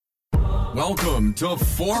Welcome to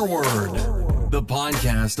Forward, the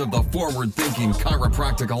podcast of the Forward Thinking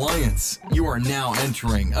Chiropractic Alliance. You are now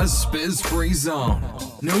entering a spiz-free zone.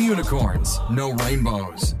 No unicorns, no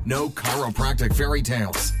rainbows, no chiropractic fairy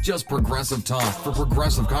tales, just progressive talk for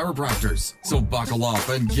progressive chiropractors. So buckle up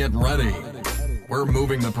and get ready. We're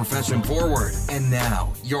moving the profession forward. And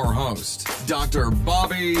now, your host, Dr.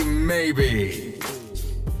 Bobby Maybe.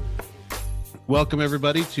 Welcome,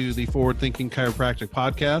 everybody, to the Forward Thinking Chiropractic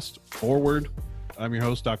Podcast, Forward. I'm your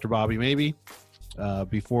host, Dr. Bobby Maybe.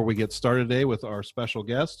 Before we get started today with our special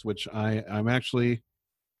guest, which I am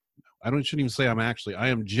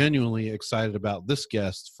genuinely excited about this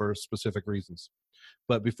guest for specific reasons.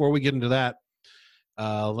 But before we get into that,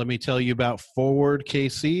 let me tell you about Forward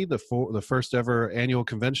KC, the first ever annual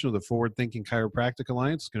convention of the Forward Thinking Chiropractic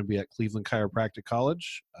Alliance. It's going to be at Cleveland Chiropractic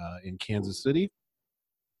College in Kansas City.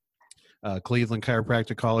 Cleveland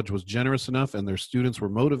Chiropractic College was generous enough and their students were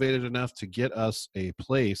motivated enough to get us a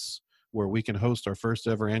place where we can host our first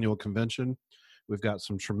ever annual convention. We've got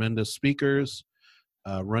some tremendous speakers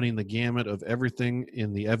running the gamut of everything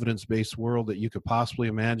in the evidence-based world that you could possibly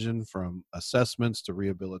imagine, from assessments to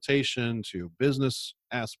rehabilitation to business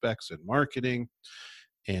aspects and marketing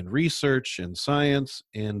and research and science.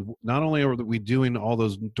 And not only are we doing all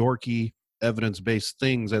those dorky evidence-based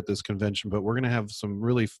things at this convention, but we're going to have some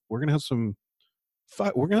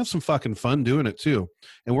fucking fun doing it too.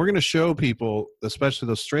 And we're going to show people, especially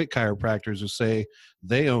those straight chiropractors who say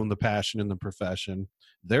they own the passion in the profession,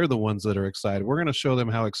 they're the ones that are excited. We're going to show them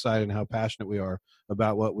how excited and how passionate we are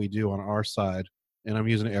about what we do on our side. And I'm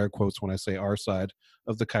using air quotes when I say our side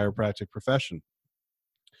of the chiropractic profession.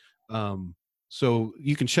 So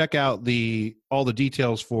you can check out all the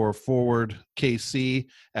details for Forward KC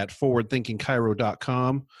at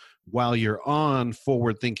forwardthinkingchiro.com. While you're on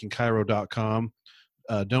forwardthinkingchiro.com,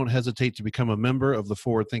 don't hesitate to become a member of the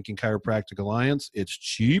Forward Thinking Chiropractic Alliance. It's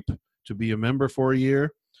cheap to be a member for a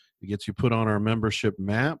year. It gets you put on our membership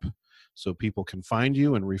map so people can find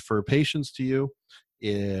you and refer patients to you.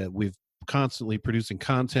 We've constantly producing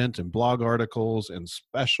content and blog articles and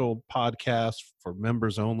special podcasts for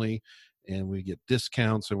members only. And we get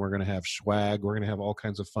discounts, and we're going to have swag. We're going to have all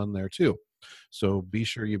kinds of fun there too. So be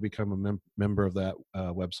sure you become a member of that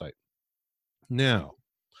website. Now,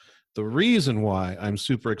 the reason why I'm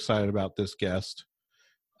super excited about this guest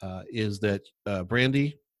is that,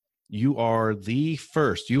 Brandy, you are the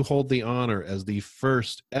first. You hold the honor as the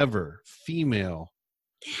first ever female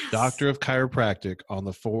doctor of chiropractic on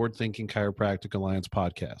the Forward Thinking Chiropractic Alliance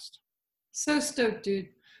podcast. So stoked, dude.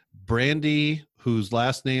 Brandy, whose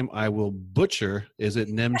last name I will butcher, is it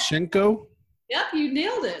Nemchenko? Yep, you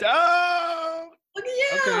nailed it. Oh! Look at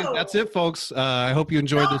you. Okay, that's it, folks. I hope you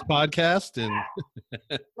enjoyed this podcast. And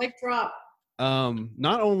mic drop.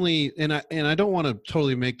 Not only, and I don't want to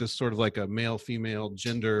totally make this sort of like a male-female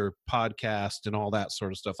gender podcast and all that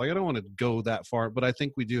sort of stuff. Like, I don't want to go that far, but I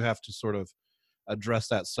think we do have to sort of address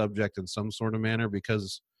that subject in some sort of manner,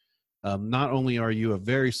 because not only are you a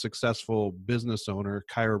very successful business owner,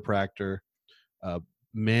 chiropractor,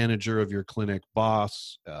 manager of your clinic,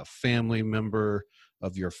 boss, family member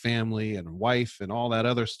of your family and wife and all that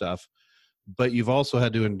other stuff, but you've also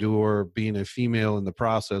had to endure being a female in the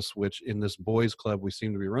process, which in this boys club we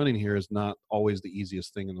seem to be running here is not always the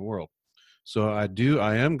easiest thing in the world. So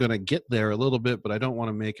I am going to get there a little bit, but I don't want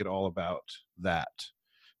to make it all about that,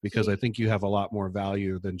 because I think you have a lot more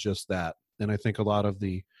value than just that. And I think a lot of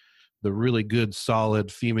the really good,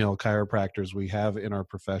 solid female chiropractors we have in our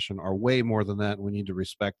profession are way more than that. And we need to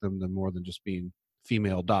respect them more than just being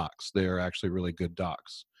female docs. They're actually really good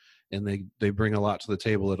docs. And they bring a lot to the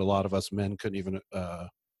table that a lot of us men couldn't even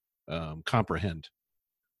comprehend.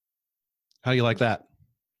 How do you like that?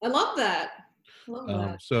 I love that.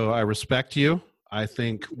 So I respect you. I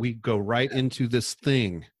think we go right into this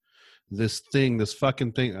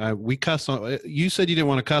fucking thing. We cuss on. You said you didn't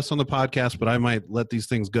want to cuss on the podcast, but I might let these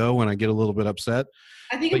things go when I get a little bit upset.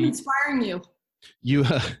 I think I'm inspiring you.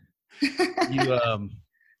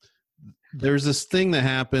 There's this thing that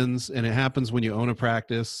happens, and it happens when you own a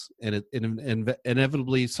practice, and it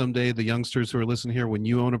inevitably someday, the youngsters who are listening here, when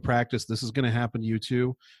you own a practice, this is going to happen to you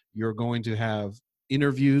too. You're going to have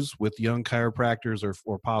interviews with young chiropractors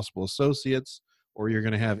or possible associates, or you're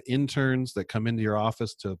going to have interns that come into your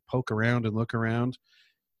office to poke around and look around,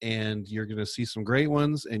 and you're going to see some great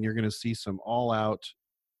ones, and you're going to see some all-out,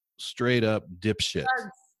 straight-up dipshit.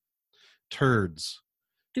 Turds.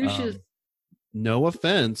 Douches. No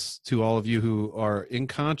offense to all of you who are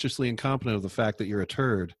unconsciously incompetent of the fact that you're a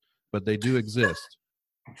turd, but they do exist.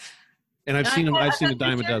 And I've seen them. I've seen a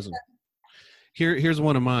dime a dozen. Here's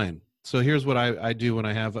one of mine. So here's what I do when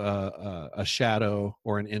I have a shadow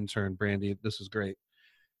or an intern, Brandy. This is great.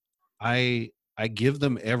 I give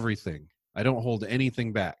them everything. I don't hold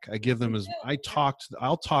anything back. I give them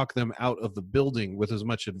I'll talk them out of the building with as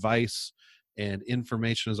much advice and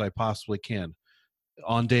information as I possibly can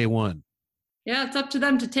on day one. Yeah, it's up to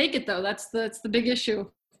them to take it though. That's the big issue.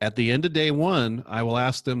 At the end of day one, I will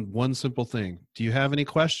ask them one simple thing. Do you have any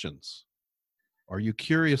questions? Are you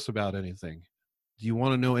curious about anything? Do you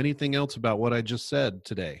want to know anything else about what I just said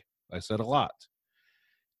today? I said a lot.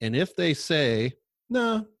 And if they say,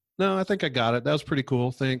 no, I think I got it. That was pretty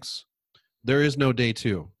cool. Thanks. There is no day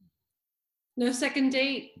two. No second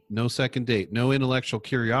date. No second date. No intellectual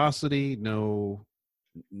curiosity. No.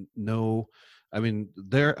 I mean,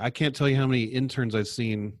 I can't tell you how many interns I've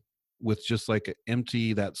seen with just like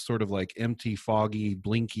that sort of like empty, foggy,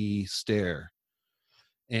 blinky stare.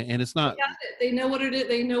 And it's not. They know what it is.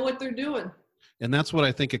 They know what they're doing. And that's what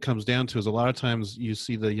I think it comes down to is a lot of times you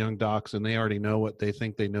see the young docs and they already know what they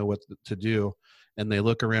think they know what to do. And they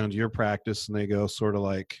look around your practice and they go sort of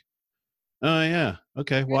like, oh yeah,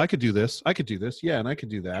 okay, well I could do this. I could do this. Yeah. And I could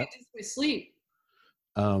do that. I sleep.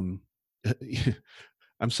 I'm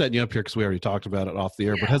setting you up here because we already talked about it off the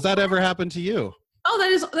air, but has that ever happened to you? Oh,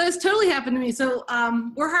 that has totally happened to me. So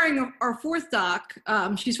we're hiring our fourth doc.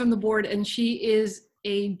 She's from the board and she is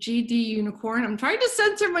a GD unicorn. I'm trying to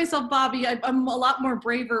censor myself, Bobby. I'm a lot more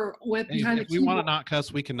braver with behind the keyboard. If we want to not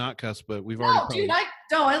cuss, we can not cuss, but we've already.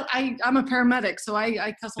 I'm a paramedic, so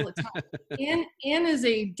I cuss all the time. Ann is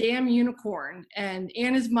a damn unicorn, and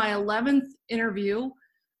Ann is my 11th interview.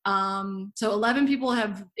 So 11 people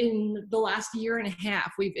have in the last year and a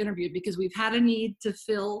half we've interviewed because we've had a need to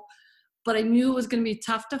fill, but I knew it was going to be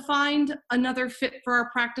tough to find another fit for our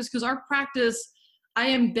practice because our practice, I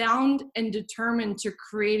am bound and determined to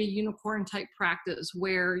create a unicorn type practice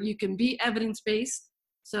where you can be evidence-based.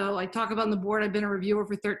 So I talk about on the board, I've been a reviewer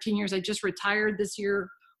for 13 years. I just retired this year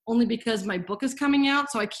only because my book is coming out.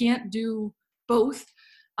 So I can't do both.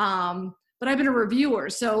 But I've been a reviewer.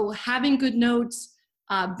 So having good notes,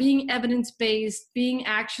 being evidence-based, being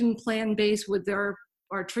action plan-based with our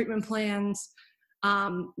treatment plans,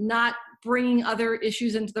 not bringing other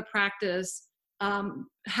issues into the practice,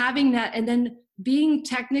 having that, and then being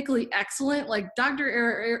technically excellent, like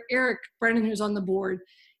Dr. Eric Brennan, who's on the board,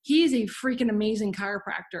 he's a freaking amazing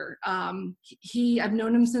chiropractor. I've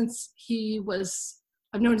known him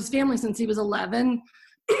I've known his family since he was 11.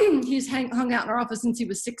 He's hung out in our office since he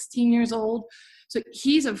was 16 years old. So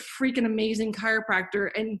he's a freaking amazing chiropractor.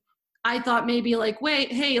 And I thought maybe like, I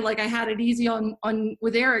had it easy on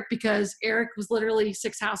with Eric because Eric was literally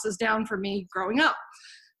 6 houses down from me growing up.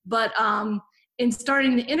 But in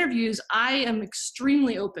starting the interviews, I am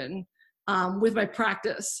extremely open with my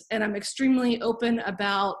practice, and I'm extremely open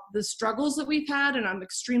about the struggles that we've had, and I'm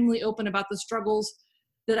extremely open about the struggles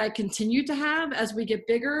that I continue to have as we get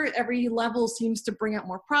bigger. Every level seems to bring out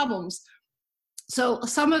more problems. So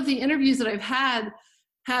some of the interviews that I've had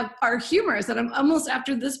are humorous, and I'm almost,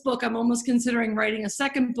 after this book, I'm almost considering writing a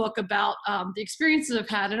second book about the experiences I've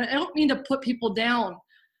had. And I don't mean to put people down,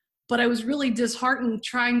 but I was really disheartened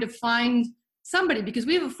trying to find somebody, because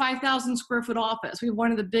we have a 5,000 square foot office. We have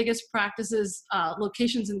one of the biggest practices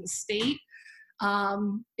locations in the state.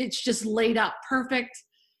 It's just laid out perfect.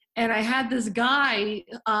 And I had this guy,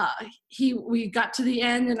 we got to the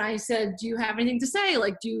end and I said, do you have anything to say?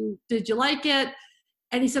 Like, did you like it?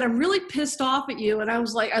 And he said, I'm really pissed off at you. And I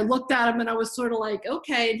was like, I looked at him and I was sort of like,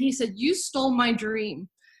 okay. And he said, you stole my dream.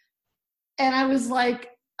 And I was like,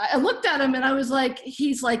 I looked at him and I was like,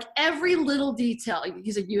 he's like every little detail.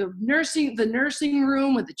 He's like, you have the nursing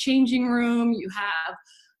room with the changing room. You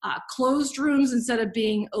have closed rooms instead of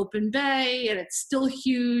being open bay, and it's still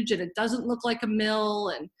huge and it doesn't look like a mill,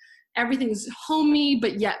 and everything's homey,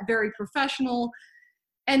 but yet very professional.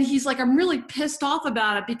 And he's like, I'm really pissed off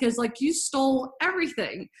about it because like you stole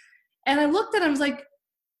everything. And I looked at him, I was like,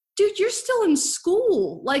 dude, you're still in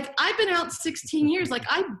school. Like, I've been out 16 years. Like,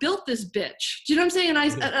 I built this bitch. Do you know what I'm saying? And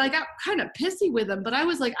I got kind of pissy with him, but I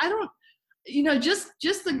was like, I don't,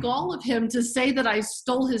 just the gall of him to say that I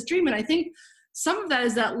stole his dream. And I think some of that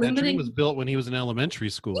is that limiting. That dream was built when he was in elementary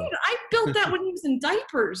school. Dude, I built that when he was in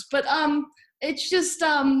diapers. But it's just,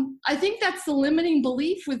 I think that's the limiting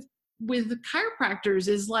belief with the chiropractors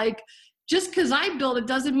is like, just because I built it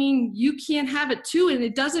doesn't mean you can't have it too. And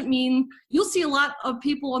it doesn't mean, you'll see a lot of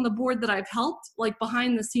people on the board that I've helped, like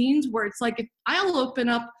behind the scenes, where it's like, I'll open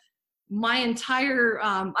up my entire,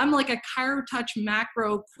 I'm like a ChiroTouch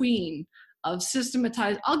macro queen of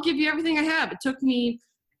systematized. I'll give you everything I have. It took me,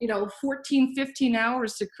 14, 15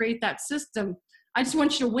 hours to create that system. I just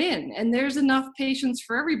want you to win. And there's enough patients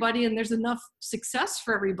for everybody, and there's enough success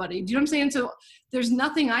for everybody. Do you know what I'm saying? So there's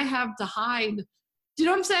nothing I have to hide. Do you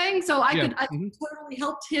know what I'm saying? So I totally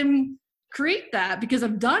helped him create that because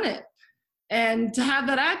I've done it. And to have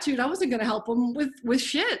that attitude, I wasn't going to help him with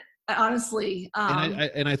shit, honestly.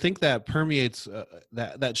 And I think that permeates,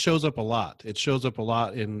 that shows up a lot. It shows up a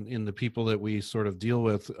lot in the people that we sort of deal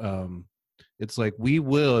with. It's like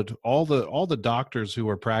all the doctors who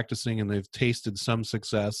are practicing and they've tasted some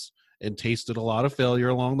success and tasted a lot of failure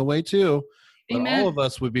along the way too. But all of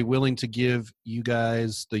us would be willing to give you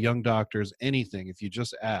guys, the young doctors, anything. If you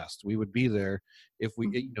just asked, we would be there. If we,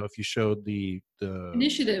 if you showed the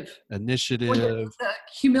initiative, or the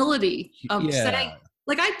humility of saying,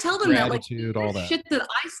 like, I tell them gratitude, that, like, all that shit that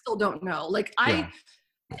I still don't know. Like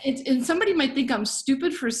and somebody might think I'm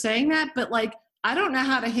stupid for saying that, but like, I don't know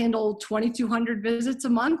how to handle 2,200 visits a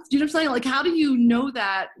month. Do you know what I'm saying? Like, how do you know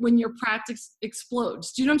that when your practice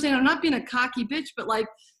explodes? Do you know what I'm saying? I'm not being a cocky bitch, but like,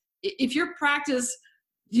 if your practice,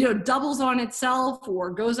 doubles on itself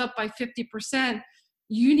or goes up by 50%,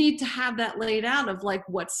 you need to have that laid out of like,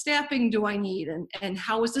 what staffing do I need? And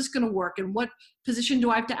how is this going to work? And what position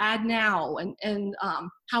do I have to add now? And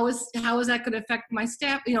how is that going to affect my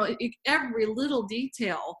staff? Every little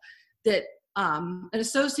detail that an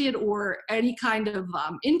associate or any kind of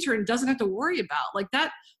intern doesn't have to worry about. Like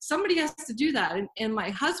that, somebody has to do that. And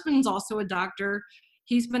my husband's also a doctor.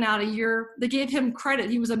 He's been out a year. They gave him credit.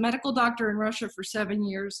 He was a medical doctor in Russia for 7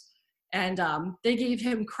 years. And they gave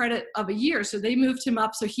him credit of a year. So they moved him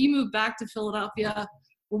up. So he moved back to Philadelphia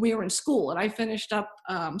when we were in school. And I finished up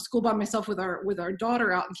school by myself with our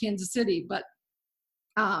daughter out in Kansas City. But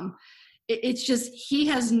it's just,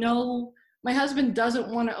 my husband doesn't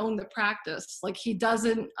want to own the practice. Like he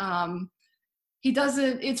doesn't,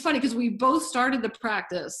 it's funny because we both started the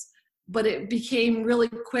practice, but it became really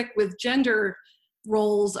quick with gender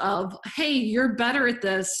roles of, hey, you're better at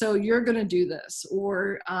this, so you're going to do this.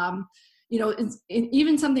 Or,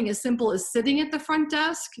 even something as simple as sitting at the front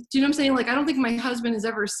desk. Do you know what I'm saying? Like, I don't think my husband has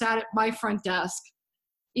ever sat at my front desk,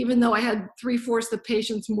 even though I had 3/4 the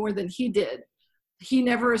patients more than he did. He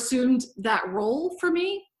never assumed that role for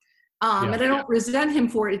me. And I don't resent him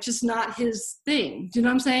for it. It's just not his thing. Do you know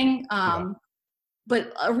what I'm saying?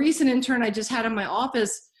 But a recent intern I just had in my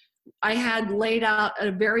office, I had laid out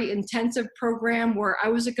a very intensive program where I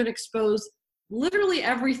was going to expose literally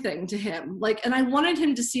everything to him. Like, and I wanted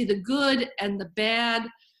him to see the good and the bad.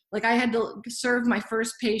 Like, I had to serve my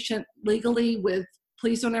first patient legally with,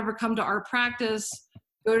 please don't ever come to our practice,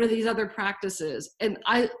 go to these other practices. And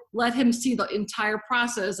I let him see the entire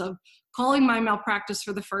process of calling my malpractice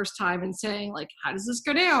for the first time and saying, like, how does this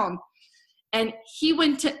go down? And he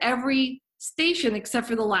went to every station except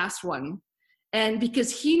for the last one. And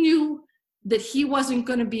because he knew that he wasn't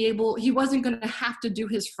going to have to do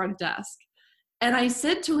his front desk. And I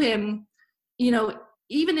said to him,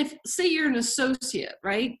 even if, say you're an associate,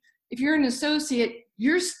 right? If you're an associate,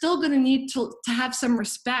 you're still going to need to have some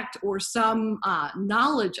respect or some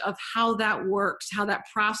knowledge of how that works, how that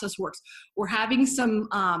process works, or having some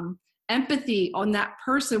empathy on that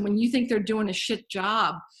person when you think they're doing a shit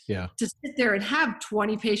job. Yeah. To sit there and have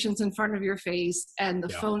 20 patients in front of your face and the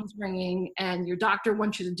phone's ringing and your doctor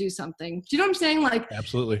wants you to do something. Do you know what I'm saying? Like,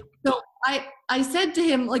 absolutely. So I said to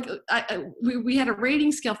him, like, we had a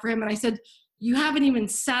rating scale for him, and I said, you haven't even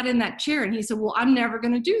sat in that chair. And he said, well, I'm never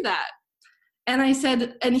going to do that. And I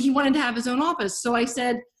said, and he wanted to have his own office. So I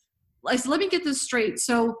said, let me get this straight.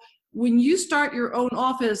 So when you start your own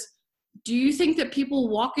office, do you think that people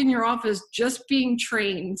walk in your office just being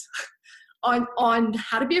trained on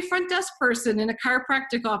how to be a front desk person in a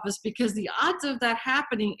chiropractic office? Because the odds of that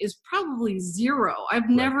happening is probably zero. I've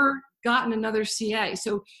never gotten another CA.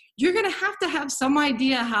 So you're going to have some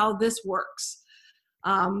idea how this works.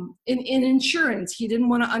 In insurance, he didn't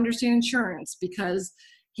want to understand insurance because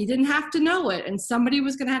he didn't have to know it, and somebody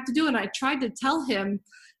was going to have to do it. And I tried to tell him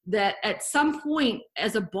that at some point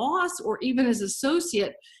as a boss or even as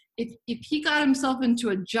associate, if he got himself into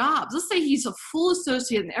a job, let's say he's a full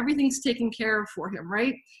associate and everything's taken care of for him,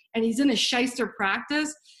 right? And he's in a shyster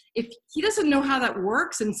practice. If he doesn't know how that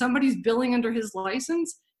works and somebody's billing under his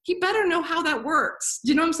license, he better know how that works.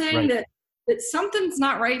 Do you know what I'm saying? Right. That something's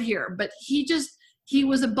not right here, but he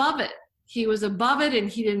was above it. He was above it and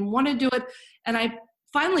he didn't want to do it. And I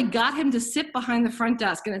finally got him to sit behind the front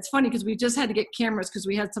desk. And it's funny because we just had to get cameras because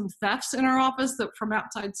we had some thefts in our office from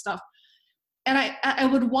outside stuff. And I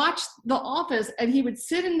would watch the office and he would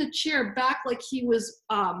sit in the chair back like he was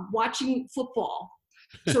watching football.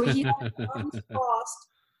 So he had his arms crossed,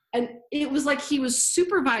 and it was like he was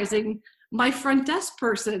supervising my front desk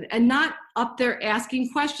person and not up there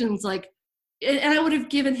asking questions like, and I would have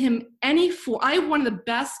given him I have one of the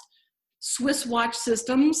best Swiss watch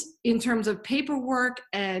systems in terms of paperwork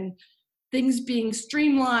and things being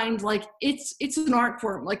streamlined. Like it's an art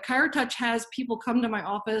form. Like ChiroTouch has people come to my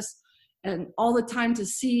office and all the time to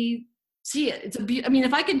see it. It's I mean,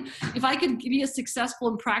 if I could be as successful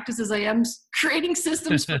in practice as I am creating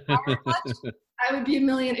systems for ChiroTouch, I would be a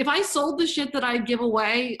million. If I sold the shit that I give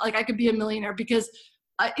away, like I could be a millionaire, because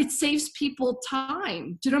it saves people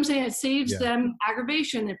time. Do you know what I'm saying? It saves them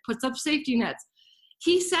aggravation. It puts up safety nets.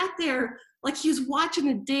 He sat there like he was watching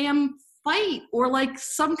a damn fight or like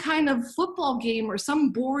some kind of football game or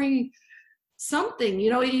some boring something.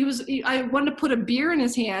 You know, I wanted to put a beer in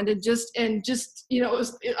his hand and just you know,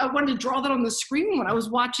 I wanted to draw that on the screen when I was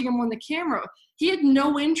watching him on the camera. He had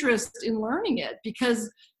no interest in learning it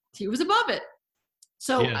because he was above it.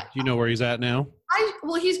 So do you know where he's at now?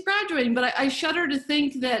 Well, he's graduating, but I shudder to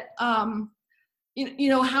think that, you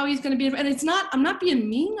know, how he's going to be. And I'm not being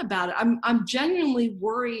mean about it. I'm genuinely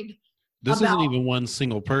worried. This isn't even one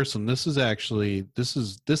single person. This happens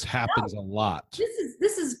a lot.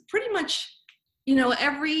 This is pretty much, you know,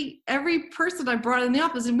 every person I brought in the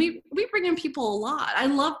office, and we bring in people a lot. I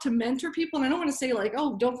love to mentor people, and I don't want to say like,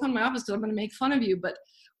 oh, don't come to my office because I'm going to make fun of you. But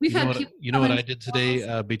we've had people. You know what I did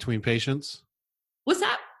today between patients? What's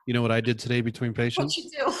that? You know what I did today between patients?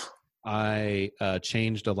 What'd you do? I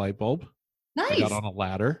changed a light bulb. Nice. I got on a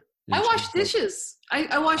ladder. I washed dishes.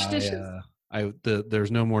 I washed dishes.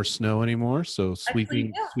 There's no more snow anymore, so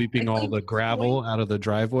sweeping all the gravel out of the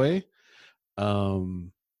driveway.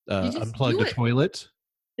 Unplug the toilet.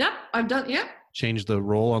 Yep, I've done. Yep. Change the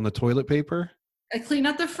roll on the toilet paper. I clean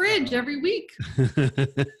out the fridge every week.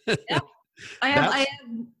 Yep. I have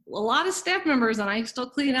a lot of staff members, and I still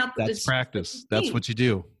clean out. That's practice. That's what you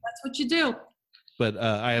do. That's what you do. But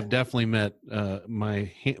I have definitely met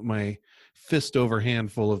my fist over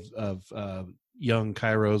handful of young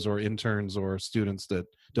chiros or interns or students that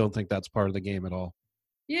don't think that's part of the game at all.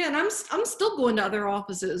 Yeah, and I'm still going to other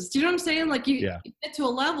offices. Do you know what I'm saying? Like you get to a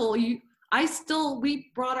level.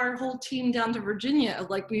 We brought our whole team down to Virginia.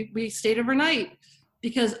 Like we stayed overnight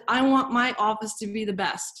because I want my office to be the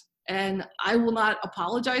best. And I will not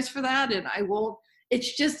apologize for that. And I won't,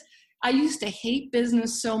 it's just, I used to hate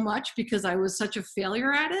business so much because I was such a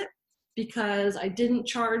failure at it, because I didn't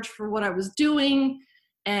charge for what I was doing.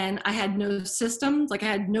 And I had no systems. Like I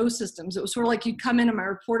had no systems. It was sort of like you'd come in and my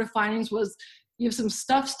report of findings was, you have some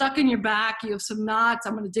stuff stuck in your back. You have some knots.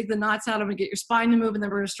 I'm going to dig the knots out. I'm going to get your spine to move, and then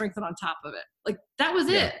we're going to strengthen on top of it. Like that was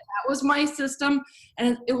it. That was my system.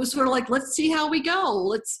 And it was sort of like, let's see how we go.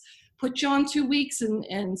 Let's put you on 2 weeks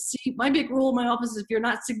and see. My big rule in my office is if you're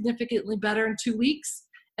not significantly better in 2 weeks,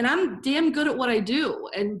 and I'm damn good at what I do.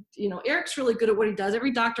 And, you know, Eric's really good at what he does.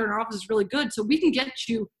 Every doctor in our office is really good. So we can get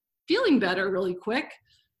you feeling better really quick.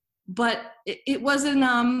 But it wasn't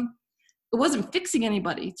fixing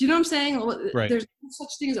anybody. Do you know what I'm saying? Right. There's no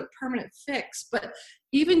such thing as a permanent fix. But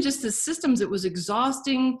even just the systems, it was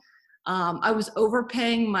exhausting. I was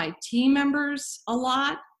overpaying my team members a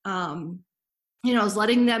lot. You know, I was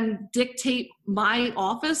letting them dictate my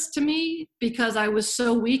office to me because I was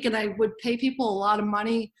so weak, and I would pay people a lot of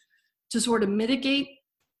money to sort of mitigate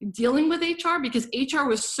dealing with HR, because HR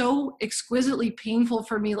was so exquisitely painful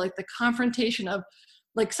for me. Like the confrontation of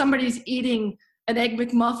like somebody's eating an Egg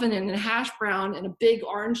McMuffin and a hash brown and a big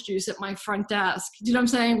orange juice at my front desk. Do you know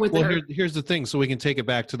what I'm saying? Here's the thing. So we can take it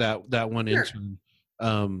back to that one intern.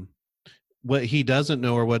 What he doesn't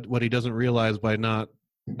know, or what he doesn't realize by not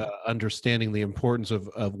understanding the importance of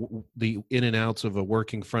the in and outs of a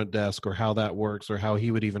working front desk, or how that works, or how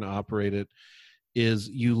he would even operate it, is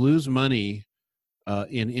you lose money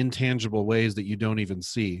in intangible ways that you don't even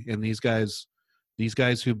see. And these guys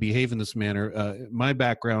who behave in this manner, my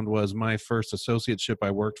background was my first associateship.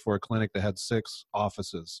 I worked for a clinic that had 6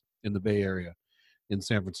 offices in the Bay Area in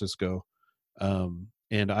San Francisco.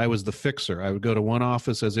 And I was the fixer. I would go to one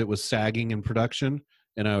office as it was sagging in production,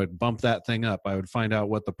 and I would bump that thing up. I would find out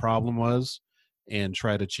what the problem was and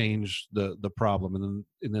try to change the problem.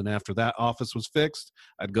 And then after that office was fixed,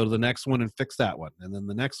 I'd go to the next one and fix that one. And then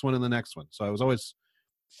the next one and the next one. So I was always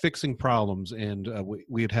fixing problems, and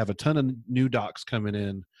we'd have a ton of new docs coming in,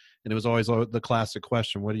 and it was always the classic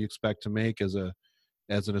question: what do you expect to make as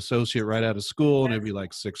an associate right out of school? And it'd be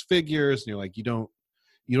like 6 figures, and you're like, you don't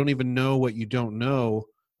even know what you don't know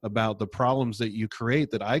about the problems that you create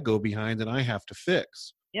that I go behind and I have to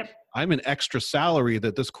fix. Yep. I'm an extra salary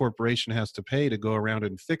that this corporation has to pay to go around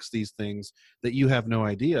and fix these things that you have no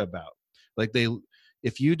idea about. Like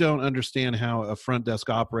if you don't understand how a front desk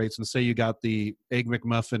operates, and say you got the Egg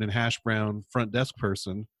McMuffin and hash brown front desk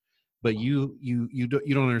person, but you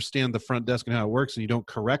don't understand the front desk and how it works, and you don't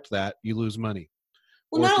correct that, you lose money.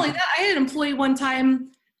 Well, not only that, I had an employee one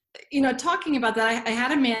time, talking about that. I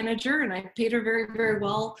had a manager and I paid her very, very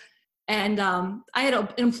well. And I had an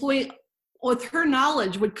employee with her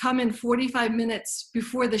knowledge would come in 45 minutes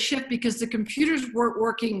before the shift because the computers weren't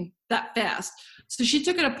working that fast. So she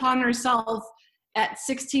took it upon herself at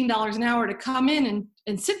 $16 an hour to come in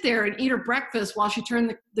and sit there and eat her breakfast while she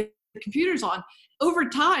turned the computers on. Over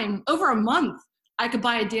time, over a month, I could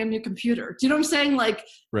buy a damn new computer. Do you know what I'm saying? Like,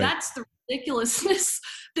 right. That's the ridiculousness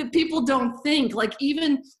that people don't think. Like,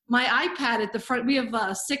 even my iPad at the front, we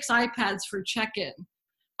have 6 iPads for check-in.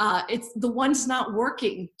 It's the one's not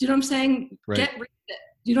working. Do you know what I'm saying? Right. Get rid of it.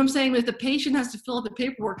 Do you know what I'm saying? If the patient has to fill out the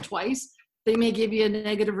paperwork twice, they may give you a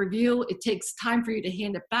negative review. It takes time for you to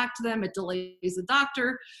hand it back to them. It delays the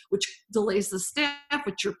doctor, which delays the staff,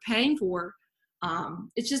 which you're paying for.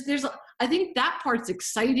 It's just, I think that part's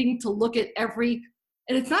exciting to look at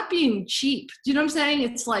and it's not being cheap. Do you know what I'm saying?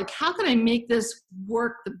 It's like, how can I make this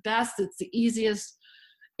work the best? It's the easiest.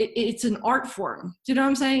 It's an art form. Do you know what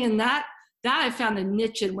I'm saying? And that I found a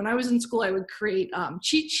niche in. When I was in school, I would create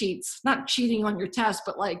cheat sheets, not cheating on your test,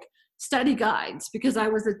 but like study guides, because I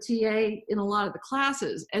was a TA in a lot of the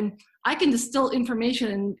classes, and I can distill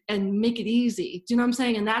information and make it easy. Do you know what I'm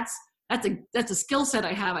saying? And that's a skill set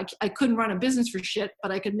I have. I couldn't run a business for shit,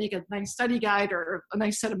 but I could make a nice study guide or a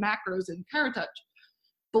nice set of macros in CharaTouch.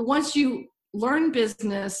 But once you learn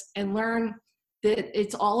business and learn that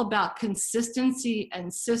it's all about consistency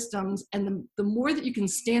and systems, and the more that you can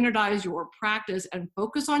standardize your practice and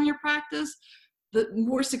focus on your practice, the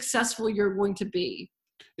more successful you're going to be.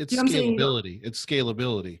 It's scalability. It's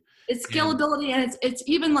scalability. It's scalability, and it's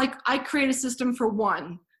even like I create a system for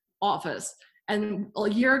one office. And a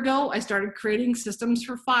year ago, I started creating systems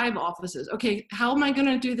for 5 offices. Okay, how am I going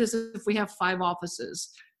to do this if we have 5 offices?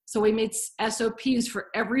 So we made SOPs for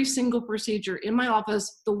every single procedure in my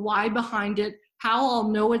office, the why behind it, how I'll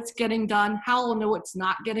know it's getting done, how I'll know it's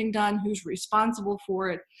not getting done, who's responsible for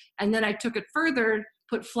it. And then I took it further,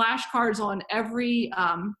 put flashcards on every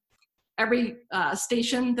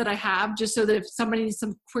station that I have, just so that if somebody needs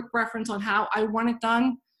some quick reference on how I want it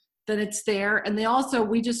done, then it's there. And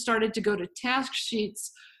we just started to go to task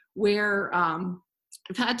sheets where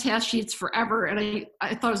I've had task sheets forever, and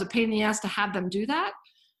I thought it was a pain in the ass to have them do that.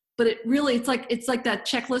 But it's like that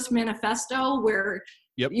checklist manifesto where,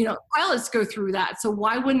 yep, pilots go through that. So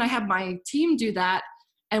why wouldn't I have my team do that?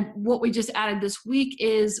 And what we just added this week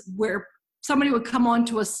is where somebody would come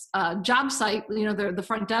onto a job site, the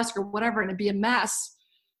front desk or whatever, and it'd be a mess.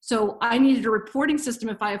 So I needed a reporting system.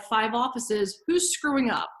 If I have 5 offices, who's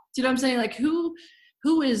screwing up? Do you know what I'm saying? Like,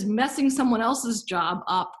 who is messing someone else's job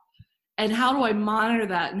up? And how do I monitor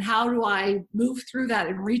that? And how do I move through that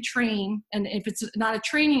and retrain? And if it's not a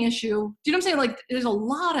training issue, do you know what I'm saying? Like, there's a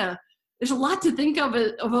lot to think of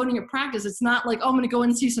owning a practice. It's not like, oh, I'm going to go in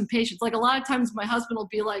and see some patients. Like, a lot of times my husband will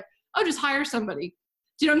be like, oh, just hire somebody.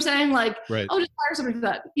 Do you know what I'm saying? Like, right. Oh, just hire somebody for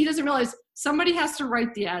that. He doesn't realize somebody has to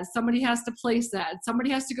write the ads. Somebody has to place that.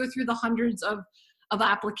 Somebody has to go through the hundreds of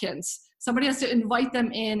applicants. Somebody has to invite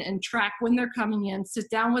them in and track when they're coming in, sit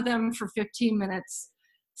down with them for 15 minutes,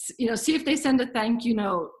 see if they send a thank you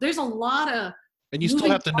note. There's a lot of... And you still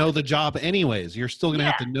have to know the job anyways. You're still going to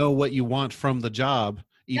have to know what you want from the job,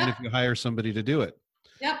 even if you hire somebody to do it.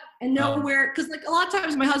 Yep. And know where, because like a lot of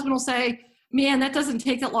times my husband will say, man, that doesn't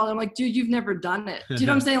take that long. I'm like, dude, you've never done it. Do you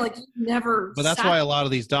know what I'm saying? Like, you've never... But that's why a lot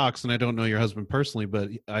of these docs, and I don't know your husband personally, but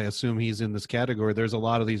I assume he's in this category. There's a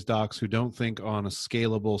lot of these docs who don't think on a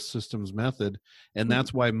scalable systems method. And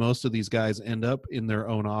that's why most of these guys end up in their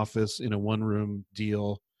own office in a one-room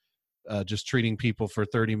deal, just treating people for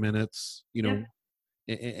 30 minutes,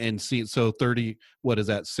 and see, so 30, what is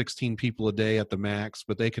that, 16 people a day at the max,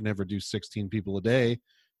 but they can never do 16 people a day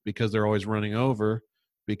because they're always running over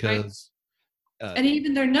because... Right. And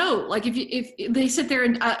even their note, like if they sit there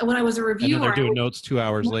and when I was a reviewer, and they're doing notes 2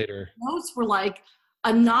 hours later. Notes were like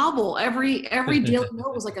a novel. Every daily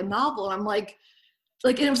note was like a novel. And I'm like,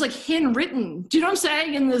 and it was like handwritten. Do you know what I'm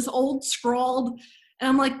saying? In this old scrawled. And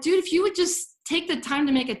I'm like, dude, if you would just take the time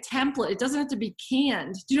to make a template, it doesn't have to be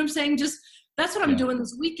canned. Do you know what I'm saying? Just that's what I'm doing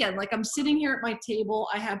this weekend. Like, I'm sitting here at my table.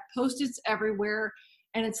 I have Post-its everywhere,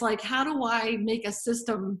 and it's like, how do I make a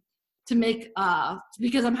system to make,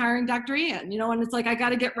 because I'm hiring Dr. Ann, and it's like, I got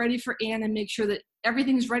to get ready for Ann and make sure that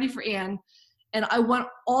everything's ready for Ann. And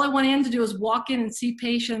all I want Ann to do is walk in and see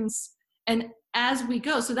patients. And as we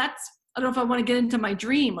go, so that's, I don't know if I want to get into my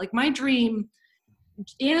dream. Like, my dream,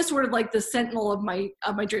 Ann is sort of like the sentinel of my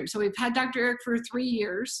dream. So we've had Dr. Eric for 3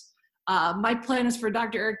 years. My plan is for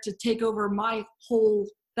Dr. Eric to take over my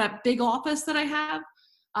that big office that I have.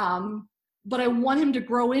 But I want him to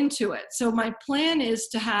grow into it. So my plan is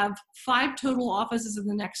to have 5 total offices in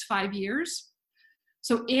the next 5 years.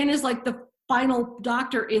 So Ann is like the final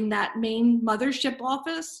doctor in that main mothership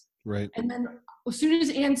office. Right. And then as soon as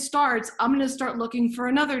Ann starts, I'm going to start looking for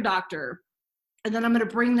another doctor. And then I'm going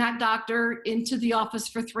to bring that doctor into the office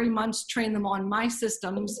for 3 months, train them on my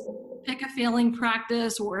systems, pick a failing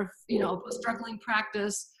practice or, a struggling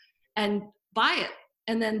practice, and buy it.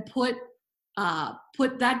 And then put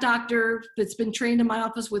that doctor that's been trained in my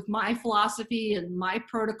office with my philosophy and my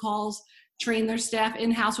protocols, train their staff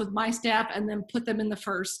in-house with my staff, and then put them in the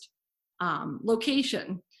first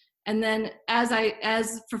location. And then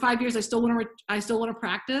as for 5 years, I still want to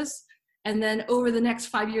practice. And then over the next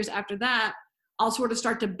 5 years after that, I'll sort of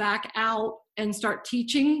start to back out and start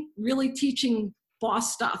really teaching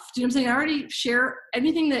boss stuff. Do you know what I'm saying? I already share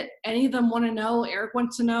anything that any of them want to know, Eric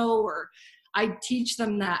wants to know, or I teach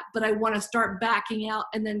them that, but I want to start backing out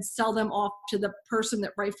and then sell them off to the person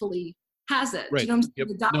that rightfully has it. Right. Do you know what I'm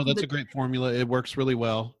saying? No, that's a great formula. It works really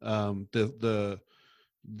well.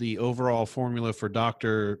 The overall formula for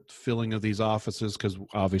doctor filling of these offices, because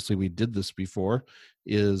obviously we did this before,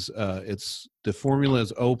 is the formula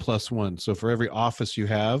is O+1. So for every office you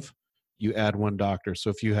have, you add 1 doctor.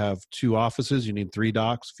 So if you have 2 offices, you need 3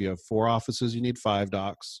 docs. If you have 4 offices, you need 5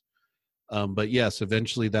 docs. But yes,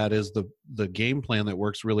 eventually that is the game plan that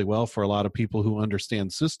works really well for a lot of people who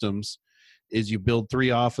understand systems. Is you build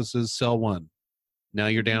 3 offices, sell 1. Now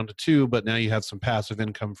you're down to 2, but now you have some passive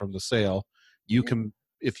income from the sale. You can,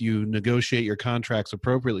 if you negotiate your contracts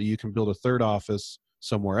appropriately, you can build a 3rd office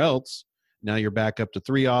somewhere else. Now you're back up to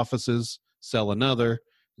 3 offices, sell another,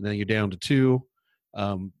 and then you're down to 2.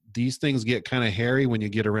 These things get kind of hairy when you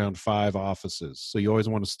get around 5 offices. So you always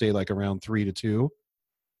want to stay like around 3 to 2.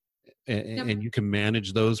 And you can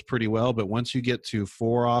manage those pretty well. But once you get to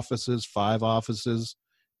 4 offices, 5 offices,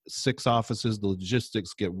 6 offices, the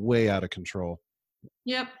logistics get way out of control.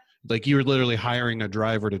 Yep. Like you're literally hiring a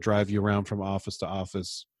driver to drive you around from office to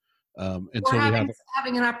office until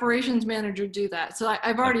having an operations manager do that. So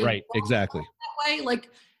I've already right, exactly that way. Like,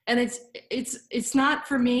 and it's not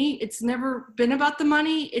for me. It's never been about the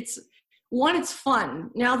money. It's fun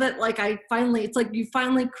now that it's like you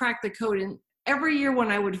finally crack the code. And every year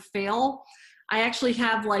when I would fail, I actually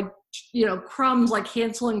have crumbs like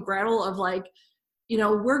Hansel and Gretel of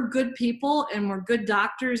we're good people and we're good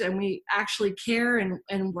doctors and we actually care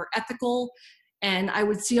and we're ethical. And I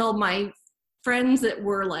would see all my friends that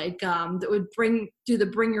were that would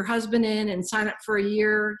bring your husband in and sign up for a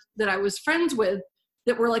year that I was friends with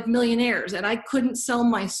that were like millionaires, and I couldn't sell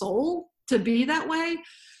my soul to be that way.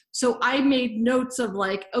 So I made notes of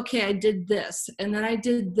okay, I did this and then I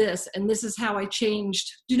did this and this is how I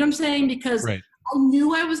changed. Do you know what I'm saying? Because right. I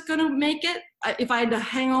knew I was going to make it if I had to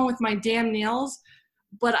hang on with my damn nails.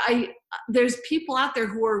 But there's people out there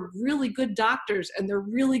who are really good doctors and they're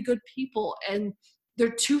really good people and they're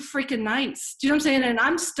too freaking nice. Do you know what I'm saying? And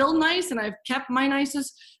I'm still nice and I've kept my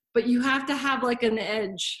nicest, but you have to have an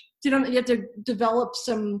edge. Do you know, you have to develop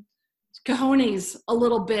some cojones a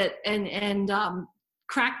little bit and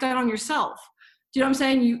crack that on yourself. Do you know what I'm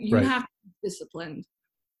saying? You right. have to be disciplined.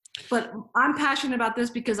 But I'm passionate about this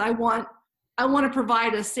because I want to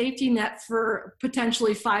provide a safety net for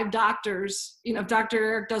potentially 5 doctors. If Dr.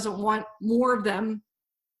 Eric doesn't want more of them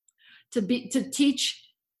to teach,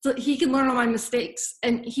 so he can learn on my mistakes.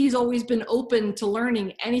 And he's always been open to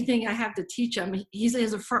learning anything I have to teach him. He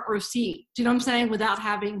has a front row seat. Do you know what I'm saying? Without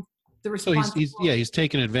having the responsibility. So he's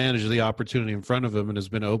taken advantage of the opportunity in front of him and has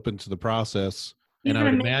been open to the process. And I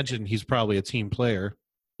would imagine he's probably a team player.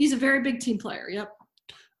 He's a very big team player. Yep.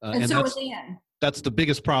 And so is Ann. That's the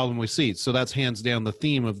biggest problem we see. So that's hands down the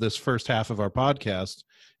theme of this first half of our podcast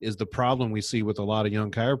is the problem we see with a lot of young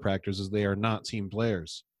chiropractors is they are not team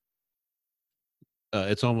players.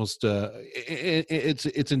 It's almost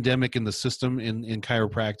it's endemic in the system in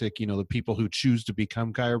chiropractic. The people who choose to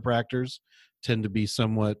become chiropractors tend to be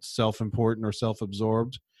somewhat self-important or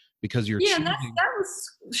self-absorbed because you're choosing. That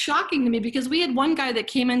was shocking to me because we had one guy that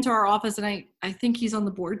came into our office and I think he's on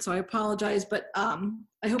the board, so I apologize, but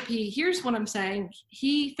I hope he hears what I'm saying.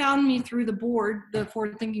 He found me through the board, the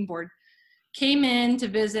Forward Thinking board, came in to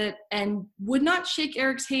visit and would not shake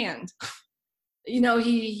Eric's hand.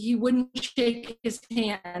 He wouldn't shake his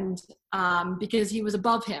hand because he was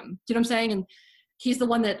above him. Do you know what I'm saying? And he's the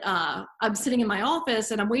one that I'm sitting in my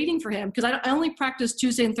office and I'm waiting for him because I only practice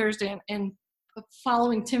Tuesday and Thursday. And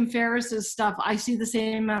following Tim Ferriss's stuff, I see the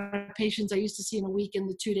same amount of patients I used to see in a week in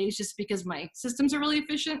the 2 days just because my systems are really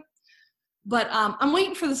efficient. But I'm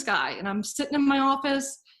waiting for this guy and I'm sitting in my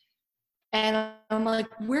office and I'm like,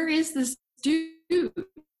 where is this dude?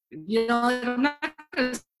 I'm not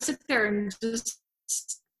going to sit there and just,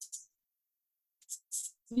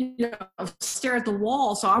 stare at the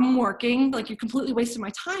wall. So I'm working, like, you're completely wasting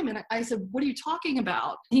my time. And I said, what are you talking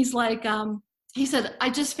about? He's like, he said, I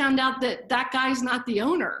just found out that guy's not the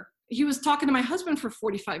owner. He was talking to my husband for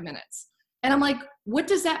 45 minutes. And I'm like, what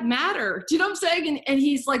does that matter? Do you know what I'm saying? And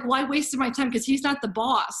he's like, well, I wasted my time because he's not the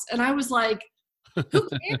boss. And I was like, who cares?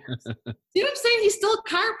 You know what I'm saying? He's still a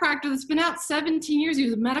chiropractor that's been out 17 years. He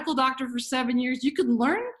was a medical doctor for 7 years. You can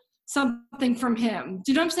learn something from him.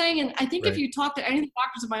 Do you know what I'm saying? And I think if you talk to any of the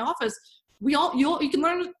doctors in my office, you can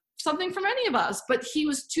learn something from any of us. But he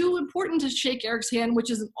was too important to shake Eric's hand, which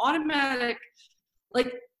is an automatic,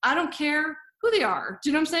 like, I don't care who they are. Do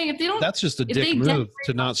you know what I'm saying? If they don't, that's just a dick move.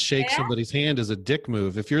 To not shake somebody's hand is a dick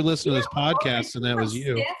move. If you're listening to this podcast and that was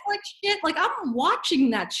you, like shit, like I'm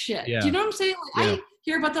watching that shit. Do you know what I'm saying? Like, I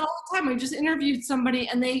hear about that all the time. I just interviewed somebody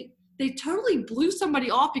and they totally blew somebody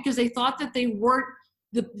off because they thought that they weren't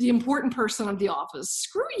the important person of the office.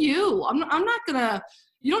 Screw you. I'm not gonna.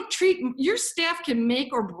 You don't treat your staff can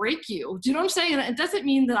make or break you. Do you know what I'm saying? And it doesn't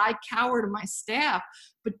mean that I cower to my staff,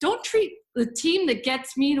 but don't treat the team that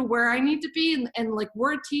gets me to where I need to be and like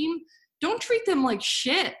we're a team. Don't treat them like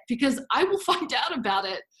shit because I will find out about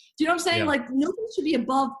it. Do you know what I'm saying? Like nobody should be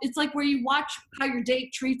above. It's like where you watch how your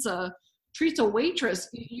date treats a waitress.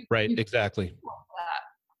 Exactly.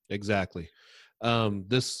 Exactly.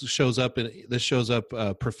 This shows up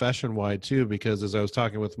profession wide too, because as I was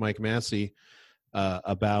talking with Mike Massey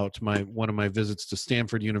about one of my visits to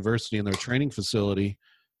Stanford University and their training facility,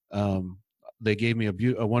 they gave me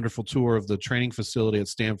a wonderful tour of the training facility at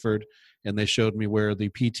Stanford, and they showed me where the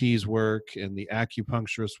PTs work and the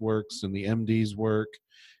acupuncturist works and the MDs work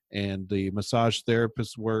and the massage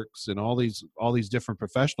therapist works and all these different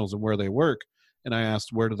professionals and where they work. And I asked,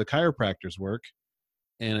 where do the chiropractors work?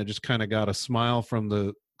 And I just kind of got a smile from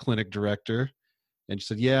the clinic director, and she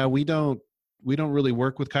said, yeah, we don't really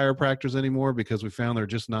work with chiropractors anymore because we found they're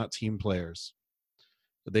just not team players.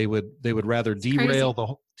 They would rather derail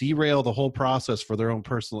the whole process for their own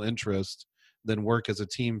personal interest than work as a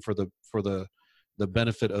team for the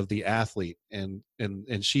benefit of the athlete. And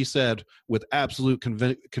she said with absolute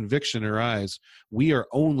conviction in her eyes, we are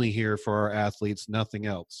only here for our athletes, nothing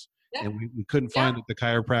else. Yeah. And we couldn't find that the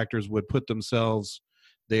chiropractors would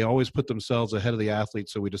they always put themselves ahead of the athlete.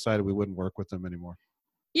 So we decided we wouldn't work with them anymore.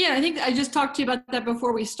 Yeah, I think I just talked to you about that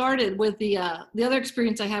before we started with the other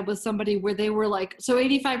experience I had with somebody where they were like, so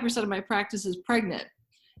 85% of my practice is pregnant.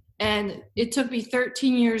 And it took me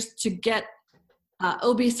 13 years to get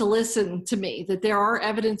OBs to listen to me, that there are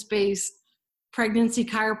evidence-based pregnancy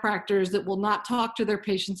chiropractors that will not talk to their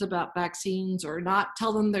patients about vaccines or not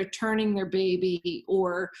tell them they're turning their baby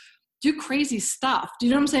or do crazy stuff. Do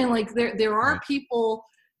you know what I'm saying? Like there are people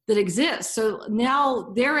that exist. So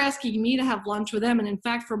now they're asking me to have lunch with them. And in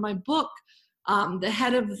fact, for my book, the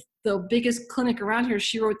head of the biggest clinic around here,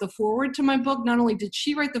 she wrote the foreword to my book. Not only did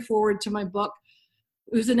she write the foreword to my book,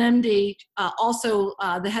 who's an MD, also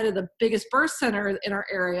the head of the biggest birth center in our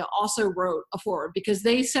area also wrote a foreword because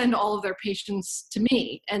they send all of their patients to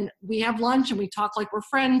me. And we have lunch and we talk like we're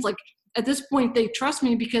friends. Like at this point, they trust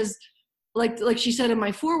me because like she said in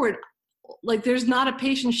my foreword, like there's not a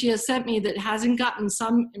patient she has sent me that hasn't gotten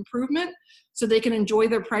some improvement so they can enjoy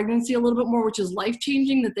their pregnancy a little bit more, which is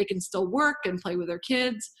life-changing, that they can still work and play with their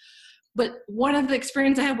kids. But one of the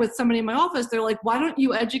experience I had with somebody in my office, they're like, why don't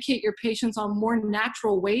you educate your patients on more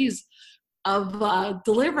natural ways of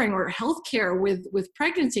delivering or healthcare with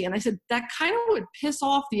pregnancy? And I said, that kind of would piss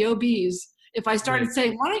off the OBs if I started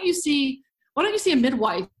saying, why don't you see a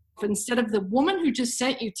midwife instead of the woman who just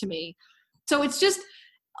sent you to me? So it's just,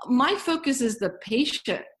 my focus is the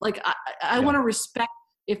patient. Like I want to respect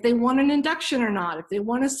if they want an induction or not, if they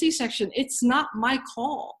want a C-section, it's not my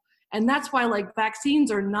call. And that's why like vaccines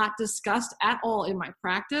are not discussed at all in my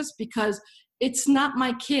practice because it's not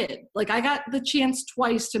my kid. Like I got the chance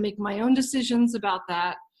twice to make my own decisions about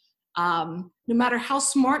that. No matter how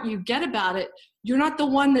smart you get about it, you're not the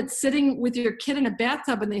one that's sitting with your kid in a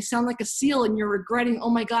bathtub and they sound like a seal and you're regretting, oh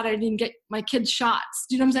my God, I didn't get my kid shots.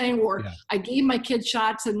 Do you know what I'm saying? Or I gave my kid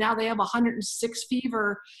shots and now they have 106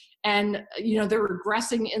 fever and they're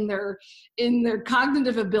regressing in their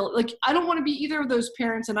cognitive ability. Like I don't want to be either of those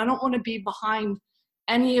parents and I don't want to be behind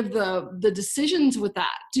any of the decisions with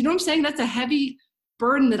that. Do you know what I'm saying? That's a heavy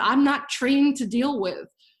burden that I'm not trained to deal with.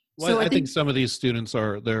 Well, so I think some of these students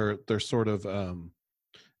they're sort of,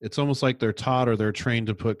 it's almost like they're taught or they're trained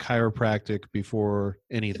to put chiropractic before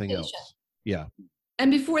anything else. Yeah. And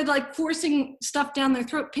before like forcing stuff down their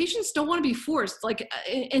throat, patients don't want to be forced. Like,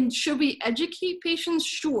 and should we educate patients?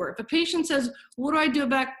 Sure. If a patient says, what do I do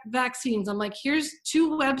about vaccines? I'm like, here's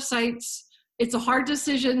 2 websites. It's a hard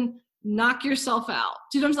decision. Knock yourself out.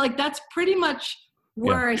 Do you know what I'm saying? Like, that's pretty much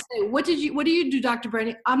where I say, what do you do, Dr.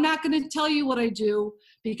 Brandy? I'm not going to tell you what I do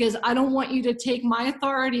because I don't want you to take my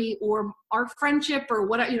authority or our friendship or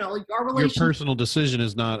what, like our relationship. Your personal decision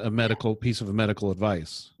is not a medical piece of medical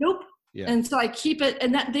advice. Nope. Yeah. And so I keep it,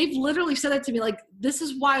 and that they've literally said it to me, like, this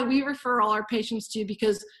is why we refer all our patients to you,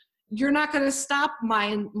 because you're not going to stop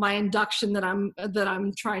my induction that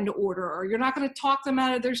I'm trying to order, or you're not going to talk them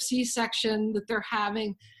out of their C-section that they're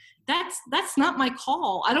having. That's not my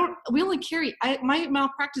call. We only carry, my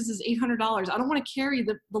malpractice is $800. I don't want to carry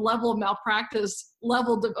the level of malpractice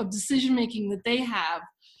level of decision-making that they have.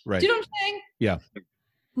 Right. Do you know what I'm saying? Yeah.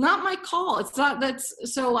 Not my call. It's not,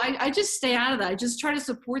 so I just stay out of that. I just try to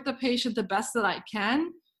support the patient the best that I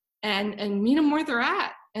can and meet them where they're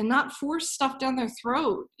at and not force stuff down their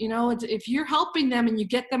throat. If you're helping them and you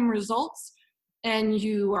get them results and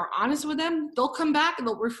you are honest with them, they'll come back and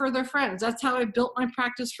they'll refer their friends. That's how I built my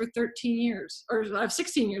practice for 13 years, or I have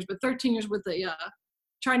 16 years, but 13 years with the,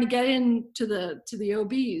 trying to get into the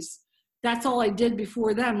OBs. That's all I did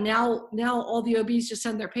before them. Now all the OBs just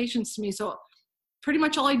send their patients to me. So pretty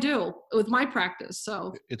much all I do with my practice.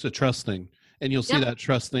 So it's a trust thing. And you'll see that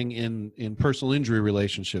trust thing in personal injury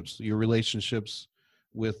relationships, your relationships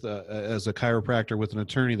with, as a chiropractor with an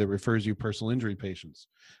attorney that refers you personal injury patients.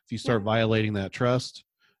 If you start violating that trust,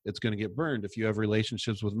 it's going to get burned. If you have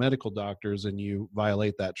relationships with medical doctors and you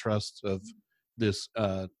violate that trust of this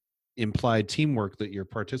implied teamwork that you're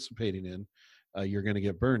participating in, you're going to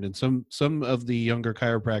get burned. And some of the younger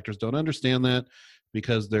chiropractors don't understand that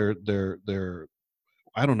because they're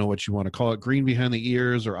I don't know what you want to call it, green behind the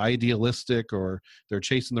ears or idealistic, or they're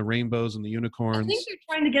chasing the rainbows and the unicorns. I think they're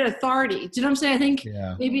trying to get authority. Do you know what I'm saying? I think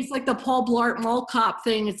maybe it's like the Paul Blart Mall Cop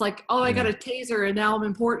thing. It's like, I got a taser and now I'm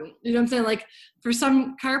important. You know what I'm saying? Like, for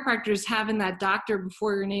some chiropractors, having that doctor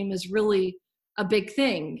before your name is really a big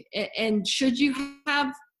thing. And should you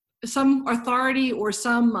have some authority or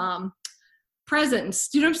some presence,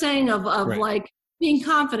 do you know what I'm saying, of like being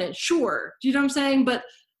confident? Sure. Do you know what I'm saying? But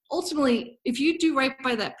ultimately, if you do right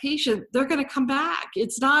by that patient, they're going to come back.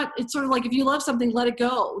 It's sort of like, if you love something, let it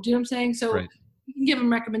go. Do you know what I'm saying? So you can give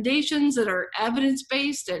them recommendations that are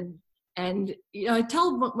evidence-based, and I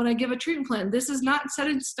tell them when I give a treatment plan, this is not set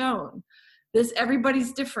in stone.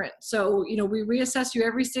 Everybody's different. So, we reassess you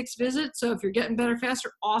every 6 visits. So if you're getting better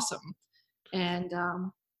faster, awesome. And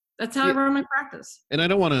that's how I run my practice. And I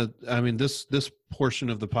don't want to, this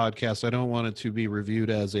portion of the podcast, I don't want it to be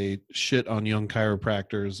reviewed as a shit on young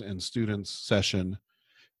chiropractors and students session.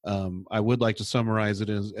 I would like to summarize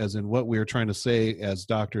it as in what we're trying to say as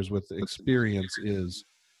doctors with experience is,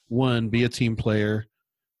 1, be a team player.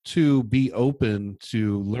 2, be open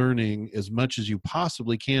to learning as much as you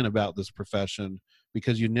possibly can about this profession,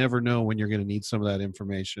 because you never know when you're going to need some of that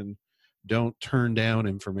information. Don't turn down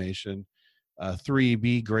information. 3,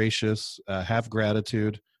 be gracious, have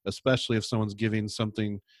gratitude, especially if someone's giving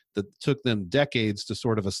something that took them decades to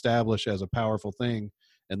sort of establish as a powerful thing,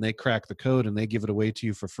 and they crack the code and they give it away to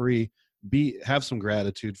you for free. Have some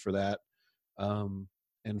gratitude for that.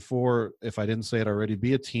 And 4, if I didn't say it already,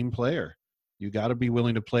 be a team player. You got to be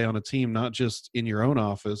willing to play on a team, not just in your own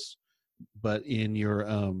office, but in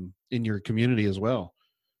your community as well.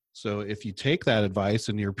 So if you take that advice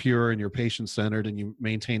and you're pure and you're patient-centered and you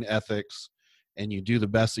maintain ethics and you do the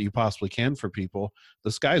best that you possibly can for people,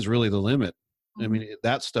 the sky's really the limit. I mean,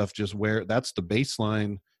 that stuff that's the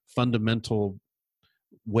baseline fundamental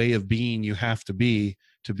way of being you have to be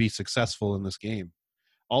successful in this game.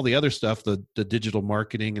 All the other stuff, the digital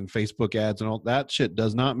marketing and Facebook ads and all that shit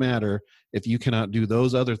does not matter if you cannot do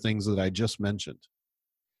those other things that I just mentioned.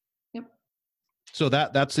 Yep. So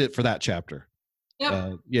that's it for that chapter.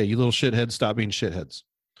 Yep. You little shitheads, stop being shitheads.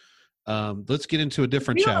 Let's get into a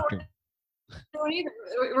different chapter.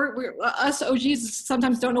 Us OGs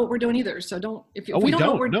sometimes don't know what we're doing either. So don't.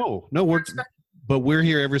 We're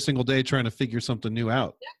here every single day trying to figure something new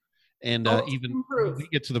out. Yep. And even we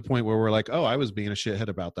get to the point where we're like, I was being a shithead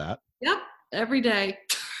about that. Yep, every day.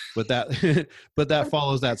 But that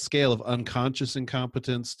follows that scale of unconscious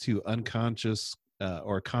incompetence to unconscious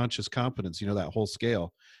or conscious competence. That whole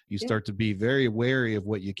scale. You start to be very wary of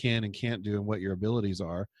what you can and can't do and what your abilities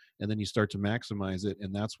are, and then you start to maximize it,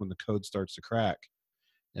 and that's when the code starts to crack,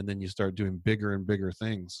 and then you start doing bigger and bigger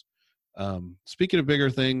things. Speaking of bigger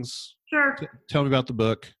things, sure. Tell me about the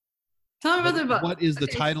book. Tell me about the book. What is the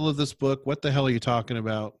title of this book? What the hell are you talking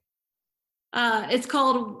about? It's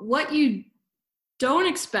called What You Don't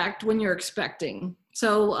Expect When You're Expecting.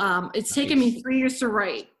 So it's taken me 3 years to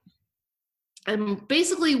write. And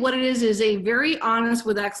basically what it is a very honest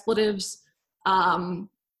with expletives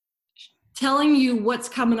telling you what's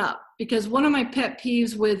coming up. Because one of my pet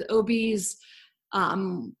peeves with OBs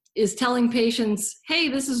is telling patients, hey,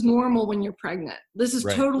 this is normal when you're pregnant. This is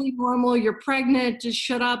totally normal. You're pregnant. Just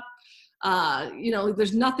shut up.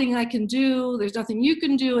 There's nothing I can do. There's nothing you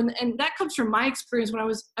can do. And that comes from my experience when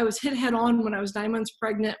I was hit head on when I was 9 months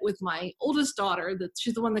pregnant with my oldest daughter. That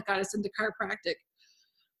she's the one that got us into chiropractic.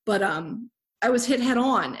 But I was hit head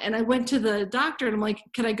on, and I went to the doctor and I'm like,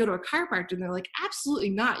 can I go to a chiropractor? And they're like, absolutely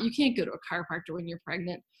not. You can't go to a chiropractor when you're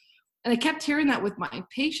pregnant. And I kept hearing that with my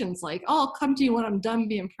patients, like, oh, I'll come to you when I'm done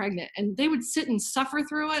being pregnant. And they would sit and suffer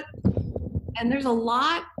through it. And there's a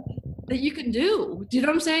lot that you can do. Do you know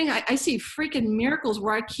what I'm saying? I see freaking miracles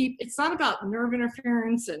where it's not about nerve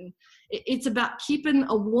interference, and it's about keeping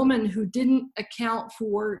a woman who didn't account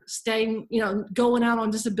for staying, going out on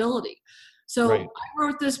disability. So I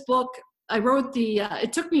wrote this book. I wrote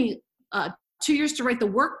it took me 2 years to write the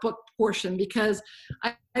workbook portion because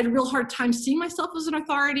I had a real hard time seeing myself as an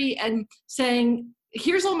authority and saying,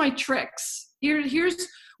 here's all my tricks. Here's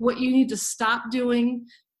what you need to stop doing.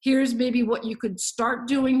 Here's maybe what you could start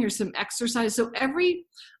doing. Here's some exercise. So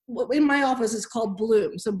in my office is called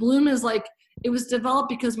Bloom. So Bloom is it was developed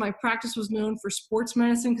because my practice was known for sports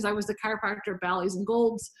medicine because I was the chiropractor at Bally's and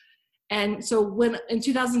Golds. And so in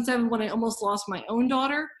 2007, when I almost lost my own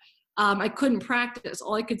daughter, I couldn't practice.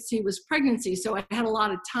 All I could see was pregnancy. So I had a lot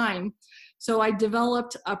of time. So I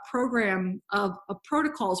developed a program of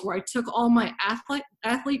protocols where I took all my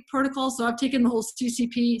athlete protocols. So I've taken the whole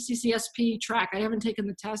CCSP track. I haven't taken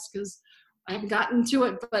the test because I haven't gotten to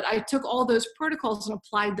it, but I took all those protocols and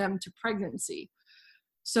applied them to pregnancy.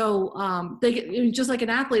 So just like an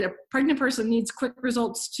athlete, a pregnant person needs quick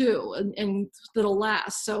results too, and that'll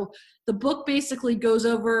last. So the book basically goes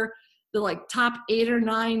over the top 8 or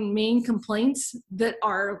 9 main complaints that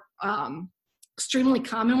are extremely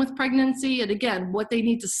common with pregnancy. And again, what they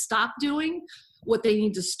need to stop doing, what they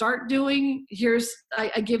need to start doing.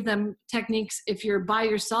 I give them techniques if you're by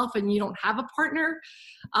yourself and you don't have a partner,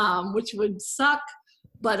 which would suck.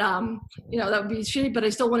 But, that would be shitty, but I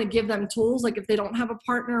still want to give them tools. Like if they don't have a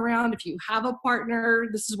partner around, if you have a partner,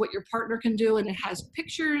 this is what your partner can do. And it has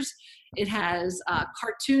pictures, it has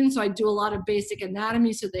cartoons. So I do a lot of basic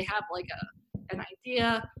anatomy. So they have an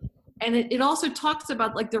idea. And it also talks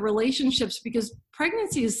about the relationships, because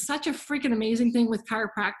pregnancy is such a freaking amazing thing with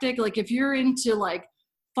chiropractic. If you're into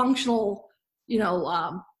functional,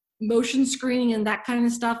 motion screening and that kind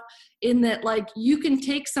of stuff, in that you can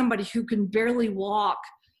take somebody who can barely walk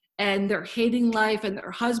and they're hating life and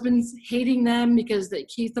their husband's hating them because they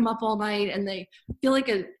keep them up all night and they feel like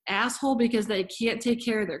an asshole because they can't take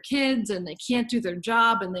care of their kids and they can't do their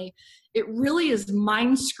job, and it really is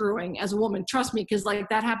mind screwing as a woman. Trust me, because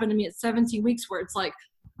that happened to me at 17 weeks where it's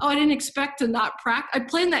oh, I didn't expect to not practice. I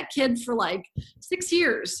planned that kid for 6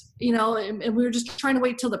 years, and we were just trying to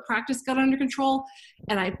wait till the practice got under control.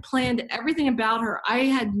 And I planned everything about her. I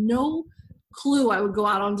had no clue I would go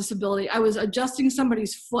out on disability. I was adjusting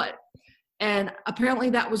somebody's foot, and apparently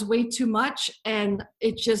that was way too much. And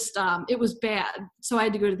it just, it was bad. So I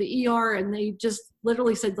had to go to the ER, and they just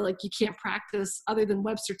literally said you can't practice other than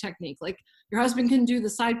Webster technique. Your husband can do the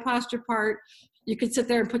side posture part. You could sit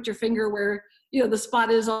there and put your finger where, the spot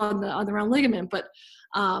is on the round ligament, but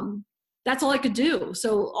that's all I could do.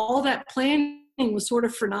 So all that planning was sort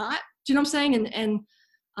of for naught. Do you know what I'm saying? And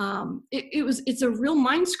it's a real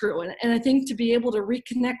mind screw. And I think to be able to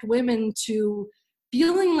reconnect women to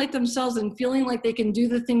feeling like themselves and feeling like they can do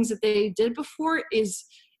the things that they did before is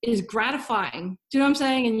gratifying. Do you know what I'm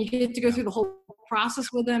saying? And you get to go through the whole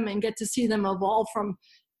process with them and get to see them evolve from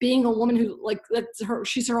being a woman who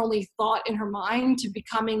she's her only thought in her mind to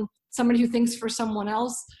becoming somebody who thinks for someone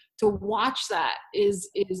else. To watch that is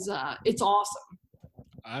it's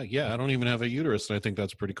awesome. Yeah, I don't even have a uterus, and I think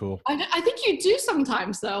that's pretty cool. I think you do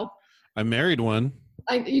sometimes, though. I married one.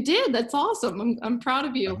 You did. That's awesome. I'm proud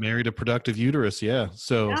of you. I married a productive uterus. Yeah.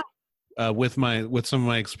 So with some of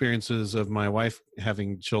my experiences of my wife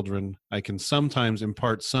having children, I can sometimes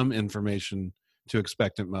impart some information to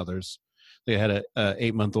expectant mothers. They had a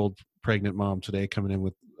 8-month-old pregnant mom today coming in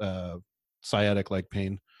with sciatic-like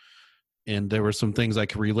pain. And there were some things I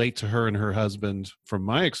could relate to her and her husband from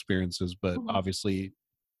my experiences, but obviously,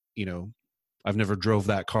 I've never drove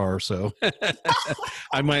that car, so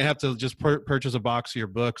I might have to just purchase a box of your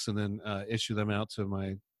books and then issue them out to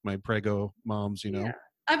my prego moms. Yeah.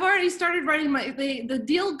 I've already started writing the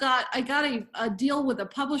deal. I got a deal with a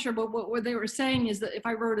publisher, but what they were saying is that if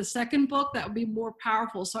I wrote a second book, that would be more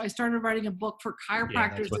powerful. So I started writing a book for chiropractors.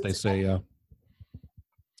 Yeah, that's what they say. Yeah.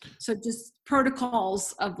 So just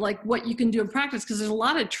protocols of what you can do in practice, because there's a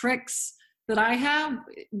lot of tricks that I have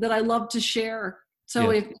that I love to share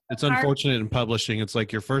So Yeah. if It's unfortunate in publishing. It's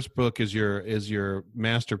like your first book is your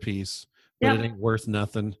masterpiece, but Yep. it ain't worth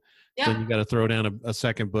nothing. Yep. Then you got to throw down a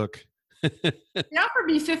second book. They offered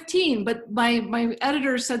me 15, but my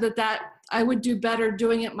editor said that I would do better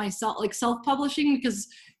doing it myself, like self-publishing, because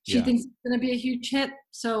she thinks it's going to be a huge hit.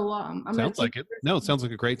 So I'm sounds like it. No, it sounds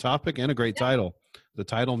like a great topic and a great title. The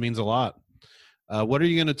title means a lot. What are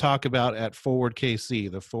you going to talk about at Forward KC,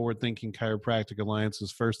 the Forward Thinking Chiropractic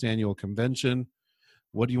Alliance's first annual convention?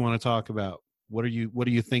 What do you want to talk about? What are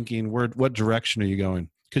you thinking? What direction are you going?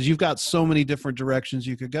 Because you've got so many different directions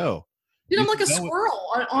you could go. I'm like a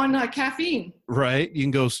squirrel on caffeine. Right.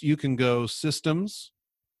 You can go systems.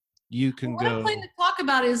 You can what I'm planning to talk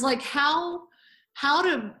about is like how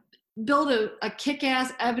to build a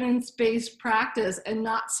kick-ass evidence-based practice and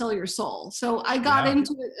not sell your soul. So I got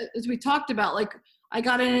into it, as we talked about, like I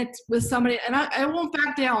got in it with somebody, and I won't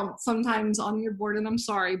back down sometimes on your board, and I'm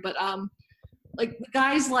sorry, but like the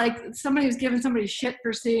guys, like somebody who's giving somebody shit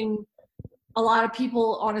for seeing a lot of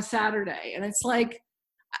people on a Saturday. And it's like,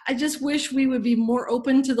 I just wish we would be more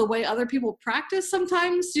open to the way other people practice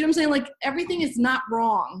sometimes. You know what I'm saying? Like everything is not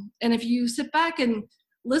wrong. And if you sit back and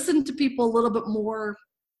listen to people a little bit more,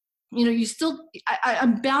 you know, you still,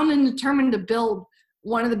 I'm bound and determined to build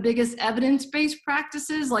one of the biggest evidence-based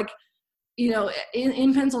practices, like, you know,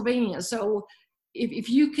 in Pennsylvania. So if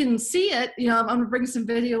you can see it, you know, I'm going to bring some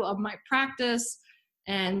video of my practice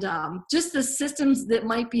and just the systems that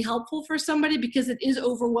might be helpful for somebody, because it is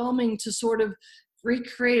overwhelming to sort of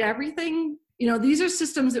recreate everything. You know, these are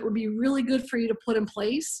systems that would be really good for you to put in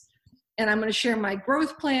place. And I'm going to share my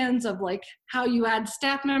growth plans of like how you add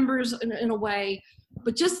staff members in a way,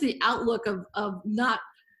 but just the outlook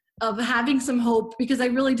of having some hope, because I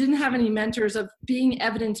really didn't have any mentors, of being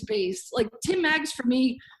evidence-based. Like Tim Maggs for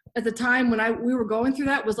me at the time when we were going through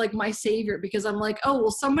that was like my savior, because I'm like, oh,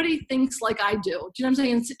 well, somebody thinks like I do. Do you know what I'm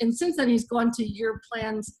saying? And since then he's gone to your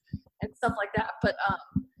plans and stuff like that. But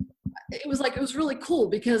it was really cool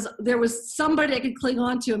because there was somebody I could cling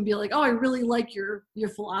on to and be like, oh, I really like your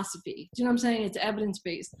philosophy. Do you know what I'm saying? It's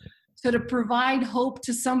evidence-based. So to provide hope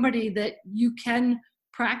to somebody that you can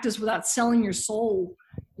practice without selling your soul,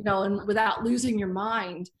 you know, and without losing your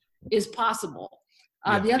mind is possible.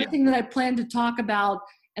 The other thing that I plan to talk about,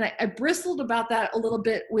 and I bristled about that a little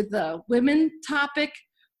bit with the women topic.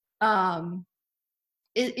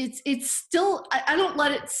 It's still, I don't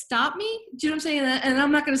let it stop me. Do you know what I'm saying? And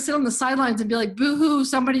I'm not going to sit on the sidelines and be like, boo-hoo,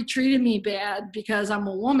 somebody treated me bad because I'm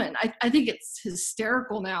a woman. I think it's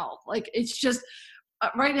hysterical now. Like, it's just,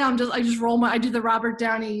 right now I just roll I do the Robert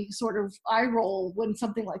Downey sort of eye roll when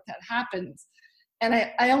something like that happens. And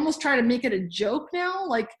I almost try to make it a joke now.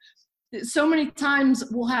 Like, so many times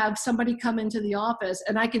we'll have somebody come into the office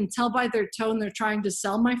and I can tell by their tone they're trying to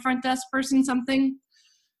sell my front desk person something.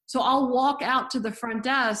 So I'll walk out to the front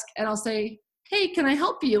desk and I'll say, hey, can I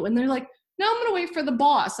help you? And they're like, no, I'm going to wait for the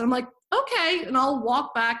boss. And I'm like, okay. And I'll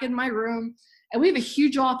walk back in my room, and we have a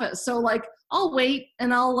huge office. So like, I'll wait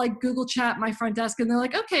and I'll like Google chat my front desk, and they're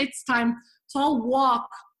like, okay, it's time. So I'll walk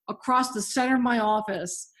across the center of my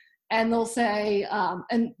office, and they'll say,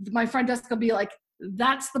 and my front desk will be like,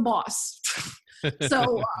 that's the boss.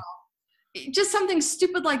 So just something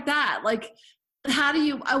stupid like that. Like,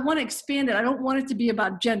 I want to expand it. I don't want it to be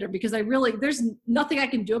about gender, because there's nothing I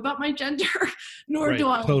can do about my gender, nor do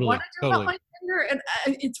I want to do about my gender. And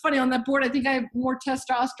it's funny, on that board, I think I have more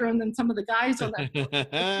testosterone than some of the guys on that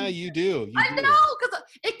board. You do. I know, because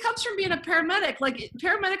it comes from being a paramedic. Like,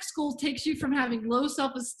 paramedic school takes you from having low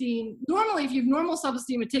self-esteem. Normally, if you have normal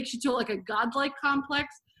self-esteem, it takes you to like a godlike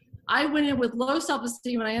complex. I went in with low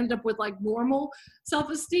self-esteem and I ended up with like normal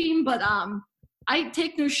self-esteem, but I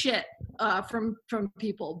take no shit from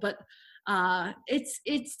people. But I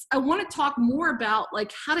want to talk more about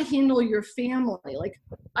like how to handle your family. Like,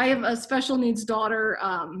 I have a special needs daughter.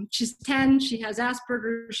 She's 10. She has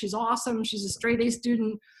Asperger's. She's awesome. She's a straight A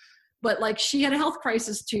student. But like, she had a health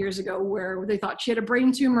crisis 2 years ago where they thought she had a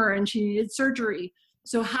brain tumor and she needed surgery.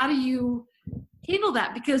 So how do you handle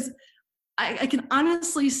that? Because I can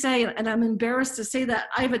honestly say, and I'm embarrassed to say that,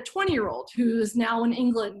 I have a 20-year-old who is now in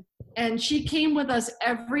England, and she came with us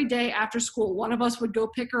every day after school. One of us would go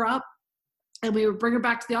pick her up, and we would bring her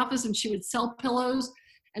back to the office, and she would sell pillows,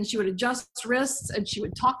 and she would adjust wrists, and she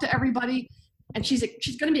would talk to everybody. And she's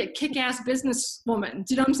going to be a kick-ass businesswoman.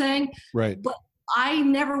 Do you know what I'm saying? Right. But I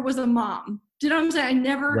never was a mom. Do you know what I'm saying?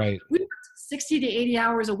 We worked 60 to 80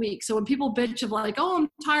 hours a week. So when people bitch of like, oh, I'm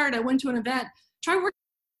tired, I went to an event, try working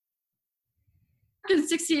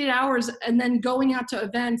 68 hours and then going out to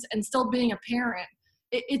events and still being a parent.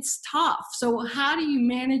 It's tough. So how do you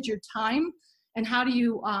manage your time, and how do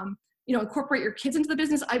you incorporate your kids into the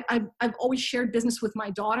business. I've always shared business with my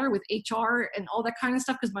daughter, with HR and all that kind of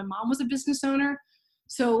stuff, because my mom was a business owner.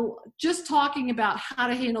 So just talking about how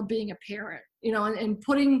to handle being a parent, and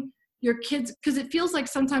putting your kids, because it feels like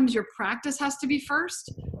sometimes your practice has to be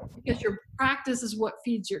first, because your practice is what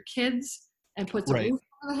feeds your kids and puts a roof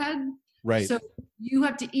over the head. Right. So you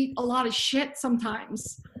have to eat a lot of shit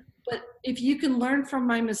sometimes. But if you can learn from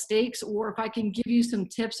my mistakes, or if I can give you some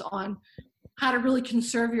tips on how to really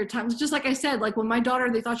conserve your time. It's just like I said, like when my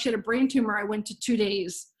daughter, they thought she had a brain tumor, I went to 2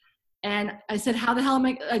 days. And I said, how the hell am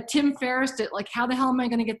I, Tim Ferriss did, like, how the hell am I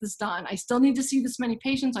going to get this done? I still need to see this many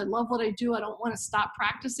patients. I love what I do. I don't want to stop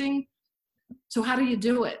practicing. So how do you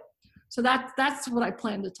do it? So that's what I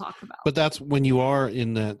plan to talk about. But that's when you are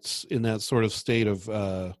in that sort of state of,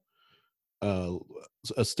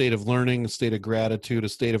 a state of learning, a state of gratitude, a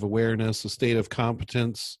state of awareness, a state of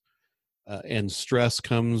competence, and stress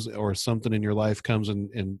comes, or something in your life comes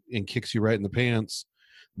and kicks you right in the pants.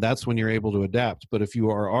 That's when you're able to adapt. But if you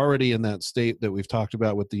are already in that state that we've talked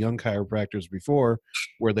about with the young chiropractors before,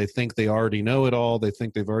 where they think they already know it all, they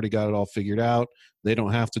think they've already got it all figured out, they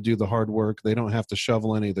don't have to do the hard work, they don't have to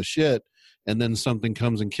shovel any of the shit, and then something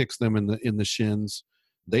comes and kicks them in the shins,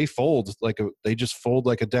 they just fold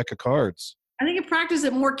like a deck of cards. I think in practice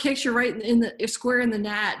it more kicks you right in the square in the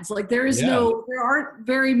nads. Like there aren't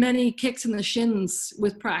very many kicks in the shins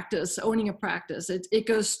with practice, owning a practice. It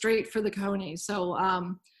goes straight for the cojones. So,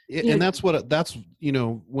 and that's when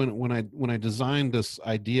I designed this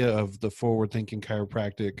idea of the forward thinking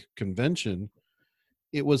chiropractic convention,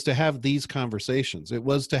 it was to have these conversations. It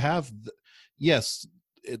was to have, yes,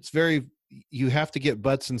 you have to get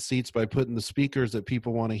butts in seats by putting the speakers that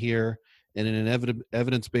people want to hear. And in an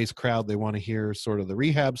evidence-based crowd, they want to hear sort of the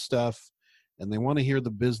rehab stuff, and they want to hear the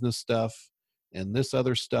business stuff and this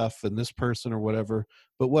other stuff and this person or whatever.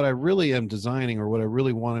 But what I really am designing, or what I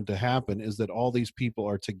really wanted to happen, is that all these people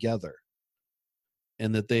are together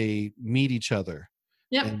and that they meet each other.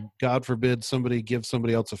 Yep. And God forbid somebody give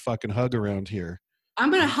somebody else a fucking hug around here. I'm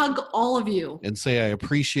going to hug all of you and say, I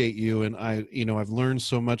appreciate you. And I've learned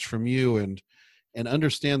so much from you, and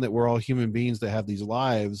understand that we're all human beings that have these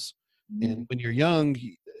lives. And when you're young,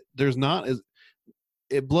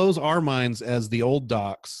 it blows our minds as the old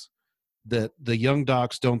docs that the young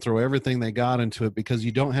docs don't throw everything they got into it, because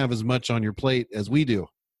you don't have as much on your plate as we do.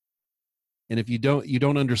 And if you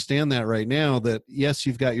don't understand that right now, that yes,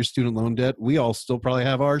 you've got your student loan debt. We all still probably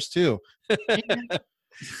have ours too.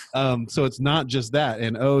 So it's not just that.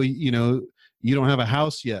 And, you don't have a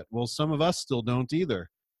house yet. Well, some of us still don't either.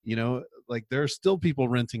 Like there are still people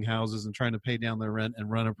renting houses and trying to pay down their rent and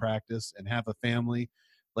run a practice and have a family.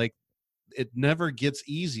 Like it never gets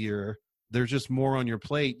easier. There's just more on your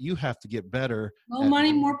plate. You have to get better. More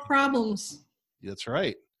money, more problems. That's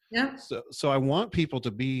right. Yeah. So I want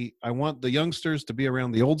I want the youngsters to be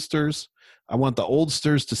around the oldsters. I want the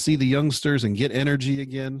oldsters to see the youngsters and get energy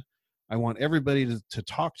again. I want everybody to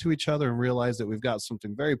talk to each other and realize that we've got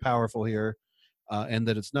something very powerful here. And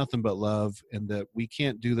that it's nothing but love, and that we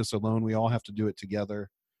can't do this alone. We all have to do it together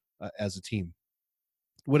as a team,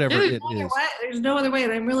 whatever it is. There's no other way.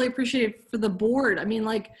 And I'm really appreciative for the board. I mean,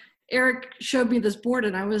 like Eric showed me this board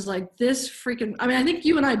and I was like, I think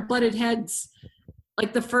you and I butted heads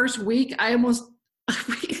like the first week. I almost,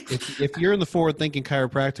 if you're in the Forward Thinking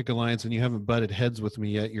Chiropractic Alliance and you haven't butted heads with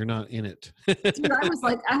me yet, you're not in it. Dude,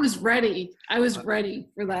 I was ready. I was ready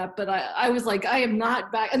for that, but I was like, I am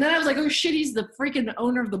not back. And then I was like, oh shit, he's the freaking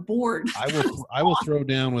owner of the board. I will throw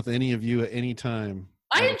down with any of you at any time.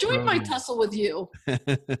 I enjoyed my tussle with you.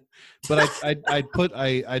 But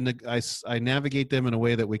I navigate them in a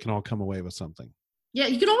way that we can all come away with something. Yeah,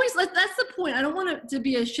 you can always that's the point. I don't want it to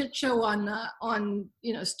be a shit show on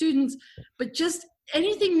students, but just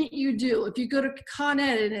anything that you do, if you go to Con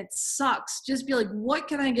Ed and it sucks, just be like, what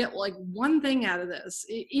can I get like one thing out of this?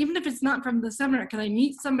 Even if it's not from the seminar, can I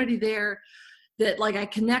meet somebody there that like I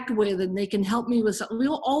connect with and they can help me with something?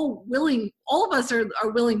 All of us are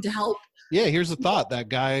willing to help. Yeah, here's a thought. That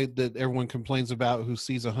guy that everyone complains about who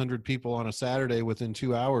sees 100 people on a Saturday within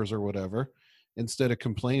 2 hours or whatever, instead of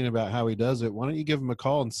complaining about how he does it, why don't you give him a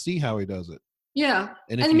call and see how he does it? Yeah.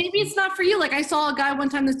 And maybe it's not for you. Like I saw a guy one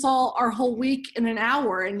time that saw our whole week in an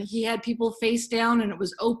hour, and he had people face down and it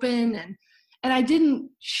was open, and I didn't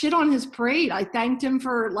shit on his parade. I thanked him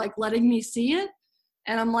for like letting me see it.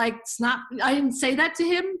 And I'm like, I didn't say that to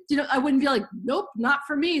him. I wouldn't be like, nope, not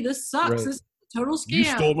for me. This sucks. Right. This is a total scam. You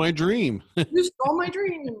stole my dream. You stole my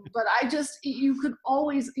dream. But you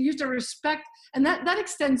have to respect. And that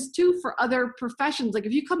extends too for other professions. Like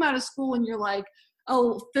if you come out of school and you're like,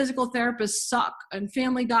 oh, physical therapists suck and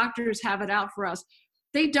family doctors have it out for us.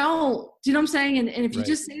 They don't. Do you know what I'm saying? And if you Right.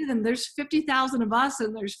 just say to them, there's 50,000 of us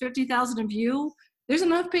and there's 50,000 of you, there's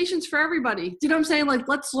enough patients for everybody. Do you know what I'm saying? Like,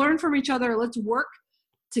 let's learn from each other. Let's work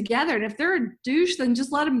together. And if they're a douche, then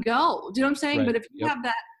just let them go. Do you know what I'm saying? Right. But if you Yep. have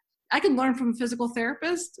that, I can learn from a physical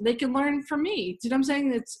therapist. They can learn from me. Do you know what I'm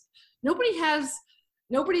saying? It's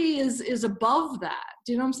nobody is above that.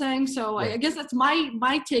 Do you know what I'm saying? So Right. I guess that's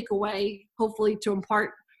my takeaway, hopefully to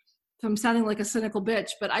impart, if I'm sounding like a cynical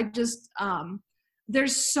bitch, but I just,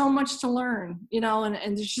 there's so much to learn, you know,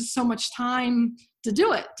 and there's just so much time to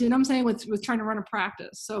do it. Do you know what I'm saying? With trying to run a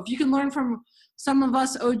practice. So if you can learn from some of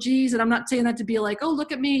us OGs, and I'm not saying that to be like, oh,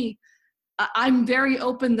 look at me. I'm very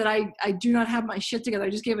open that I do not have my shit together. I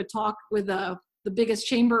just gave a talk with the biggest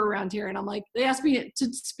chamber around here. And I'm like, they asked me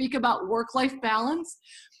to speak about work-life balance,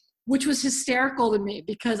 which was hysterical to me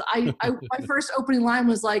because my first opening line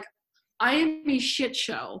was like, I am a shit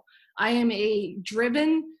show. I am a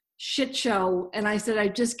driven shit show. And I said, I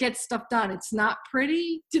just get stuff done. It's not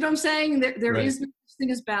pretty. Do you know what I'm saying? There Right. is no such thing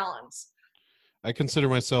as balance. I consider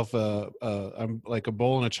myself I'm like a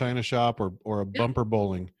bowl in a china shop or a bumper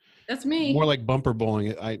bowling. That's me. More like bumper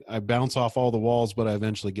bowling. I bounce off all the walls, but I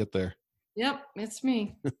eventually get there. Yep, it's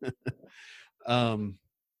me. I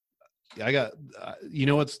got, you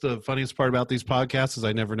know, what's the funniest part about these podcasts is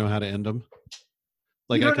I never know how to end them.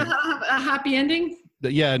 Like you don't know how to have a happy ending?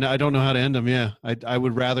 Yeah, no, I don't know how to end them. Yeah. I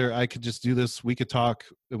would rather, I could just do this. We could talk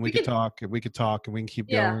and we could talk and we could talk and we can keep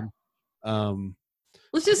going.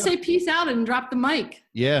 Let's just say peace out and drop the mic.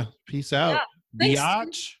 Yeah. Peace out. Yeah.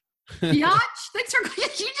 Biatch. Biatch? Thanks for, you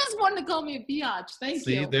just wanted to call me a biatch. Thank you.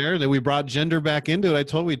 See there, that we brought gender back into it. I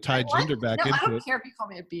told we'd tie gender back into it. I don't care if you call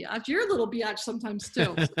me a biatch. You're a little biatch sometimes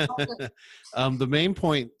too. The main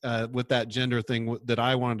point with that gender thing that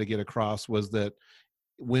I wanted to get across was that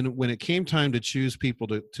when it came time to choose people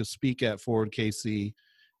to speak at Forward KC,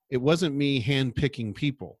 it wasn't me handpicking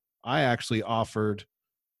people. I actually offered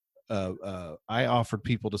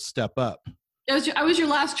people to step up. I was your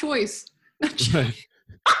last choice. Right.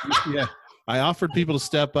 Yeah, I offered people to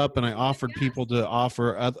step up, and I offered people to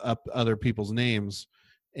offer up other people's names,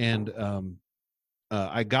 and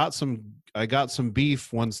I got some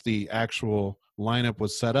beef once the actual lineup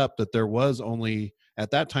was set up. That there was only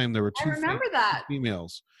at that time there were two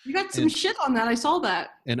females. You got some shit on that. I saw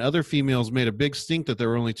that. And other females made a big stink that there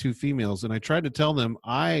were only two females, and I tried to tell them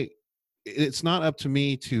it's not up to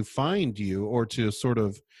me to find you or to sort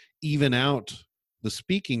of even out the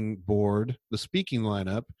speaking board, the speaking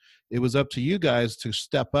lineup. It was up to you guys to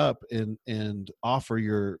step up and offer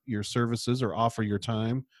your services or offer your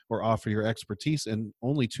time or offer your expertise. And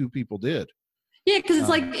only two people did. Yeah. Cause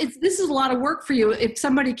it's this is a lot of work for you. If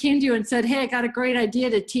somebody came to you and said, hey, I got a great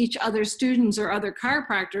idea to teach other students or other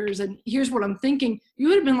chiropractors, and here's what I'm thinking, you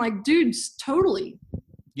would have been like, dudes, totally.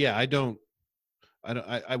 Yeah. I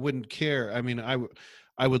wouldn't care. I mean, I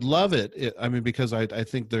would love it. I mean, because I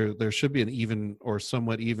think there should be an even or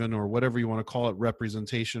somewhat even or whatever you want to call it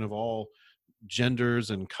representation of all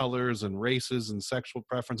genders and colors and races and sexual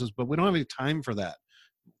preferences, but we don't have any time for that.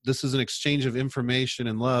 This is an exchange of information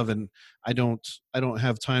and love, and I don't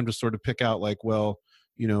have time to sort of pick out like, well,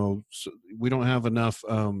 you know, we don't have enough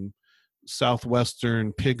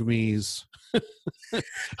Southwestern pygmies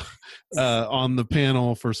on the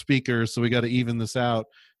panel for speakers, so we got to even this out.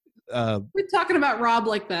 We're talking about Rob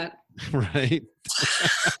like that. Right.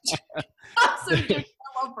 So I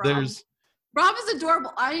love Rob. Rob is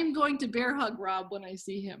adorable. I am going to bear hug Rob when I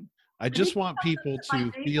see him. I just want people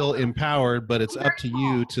to feel empowered, but it's up to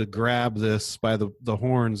you to grab this by the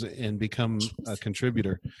horns and become a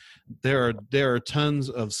contributor. There are tons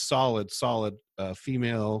of solid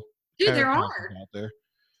female. Dude, there are out there.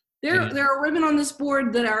 There are women on this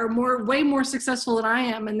board that are way more successful than I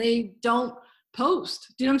am, and they don't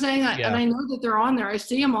post. Do you know what I'm saying? And I know that they're on there. I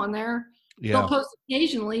see them on there. Yeah. They'll post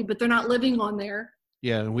occasionally, but they're not living on there.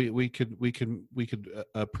 Yeah, and we could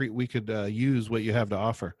use what you have to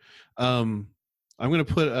offer. I'm going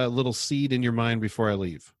to put a little seed in your mind before I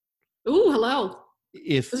leave. Ooh, hello.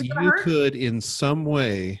 If you could in some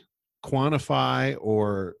way quantify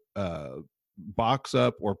or box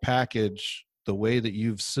up or package the way that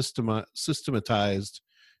you've systematized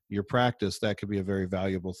your practice, that could be a very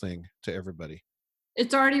valuable thing to everybody.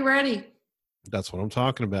 It's already ready. That's what I'm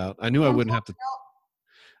talking about. I knew I wouldn't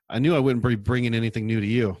be bringing anything new to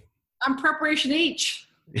you. I'm preparation H.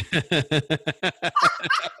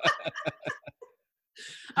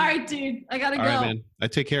 All right, dude. I got to go. All right, man. I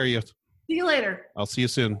take care of you. See you later. I'll see you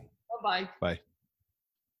soon. Bye-bye. Bye.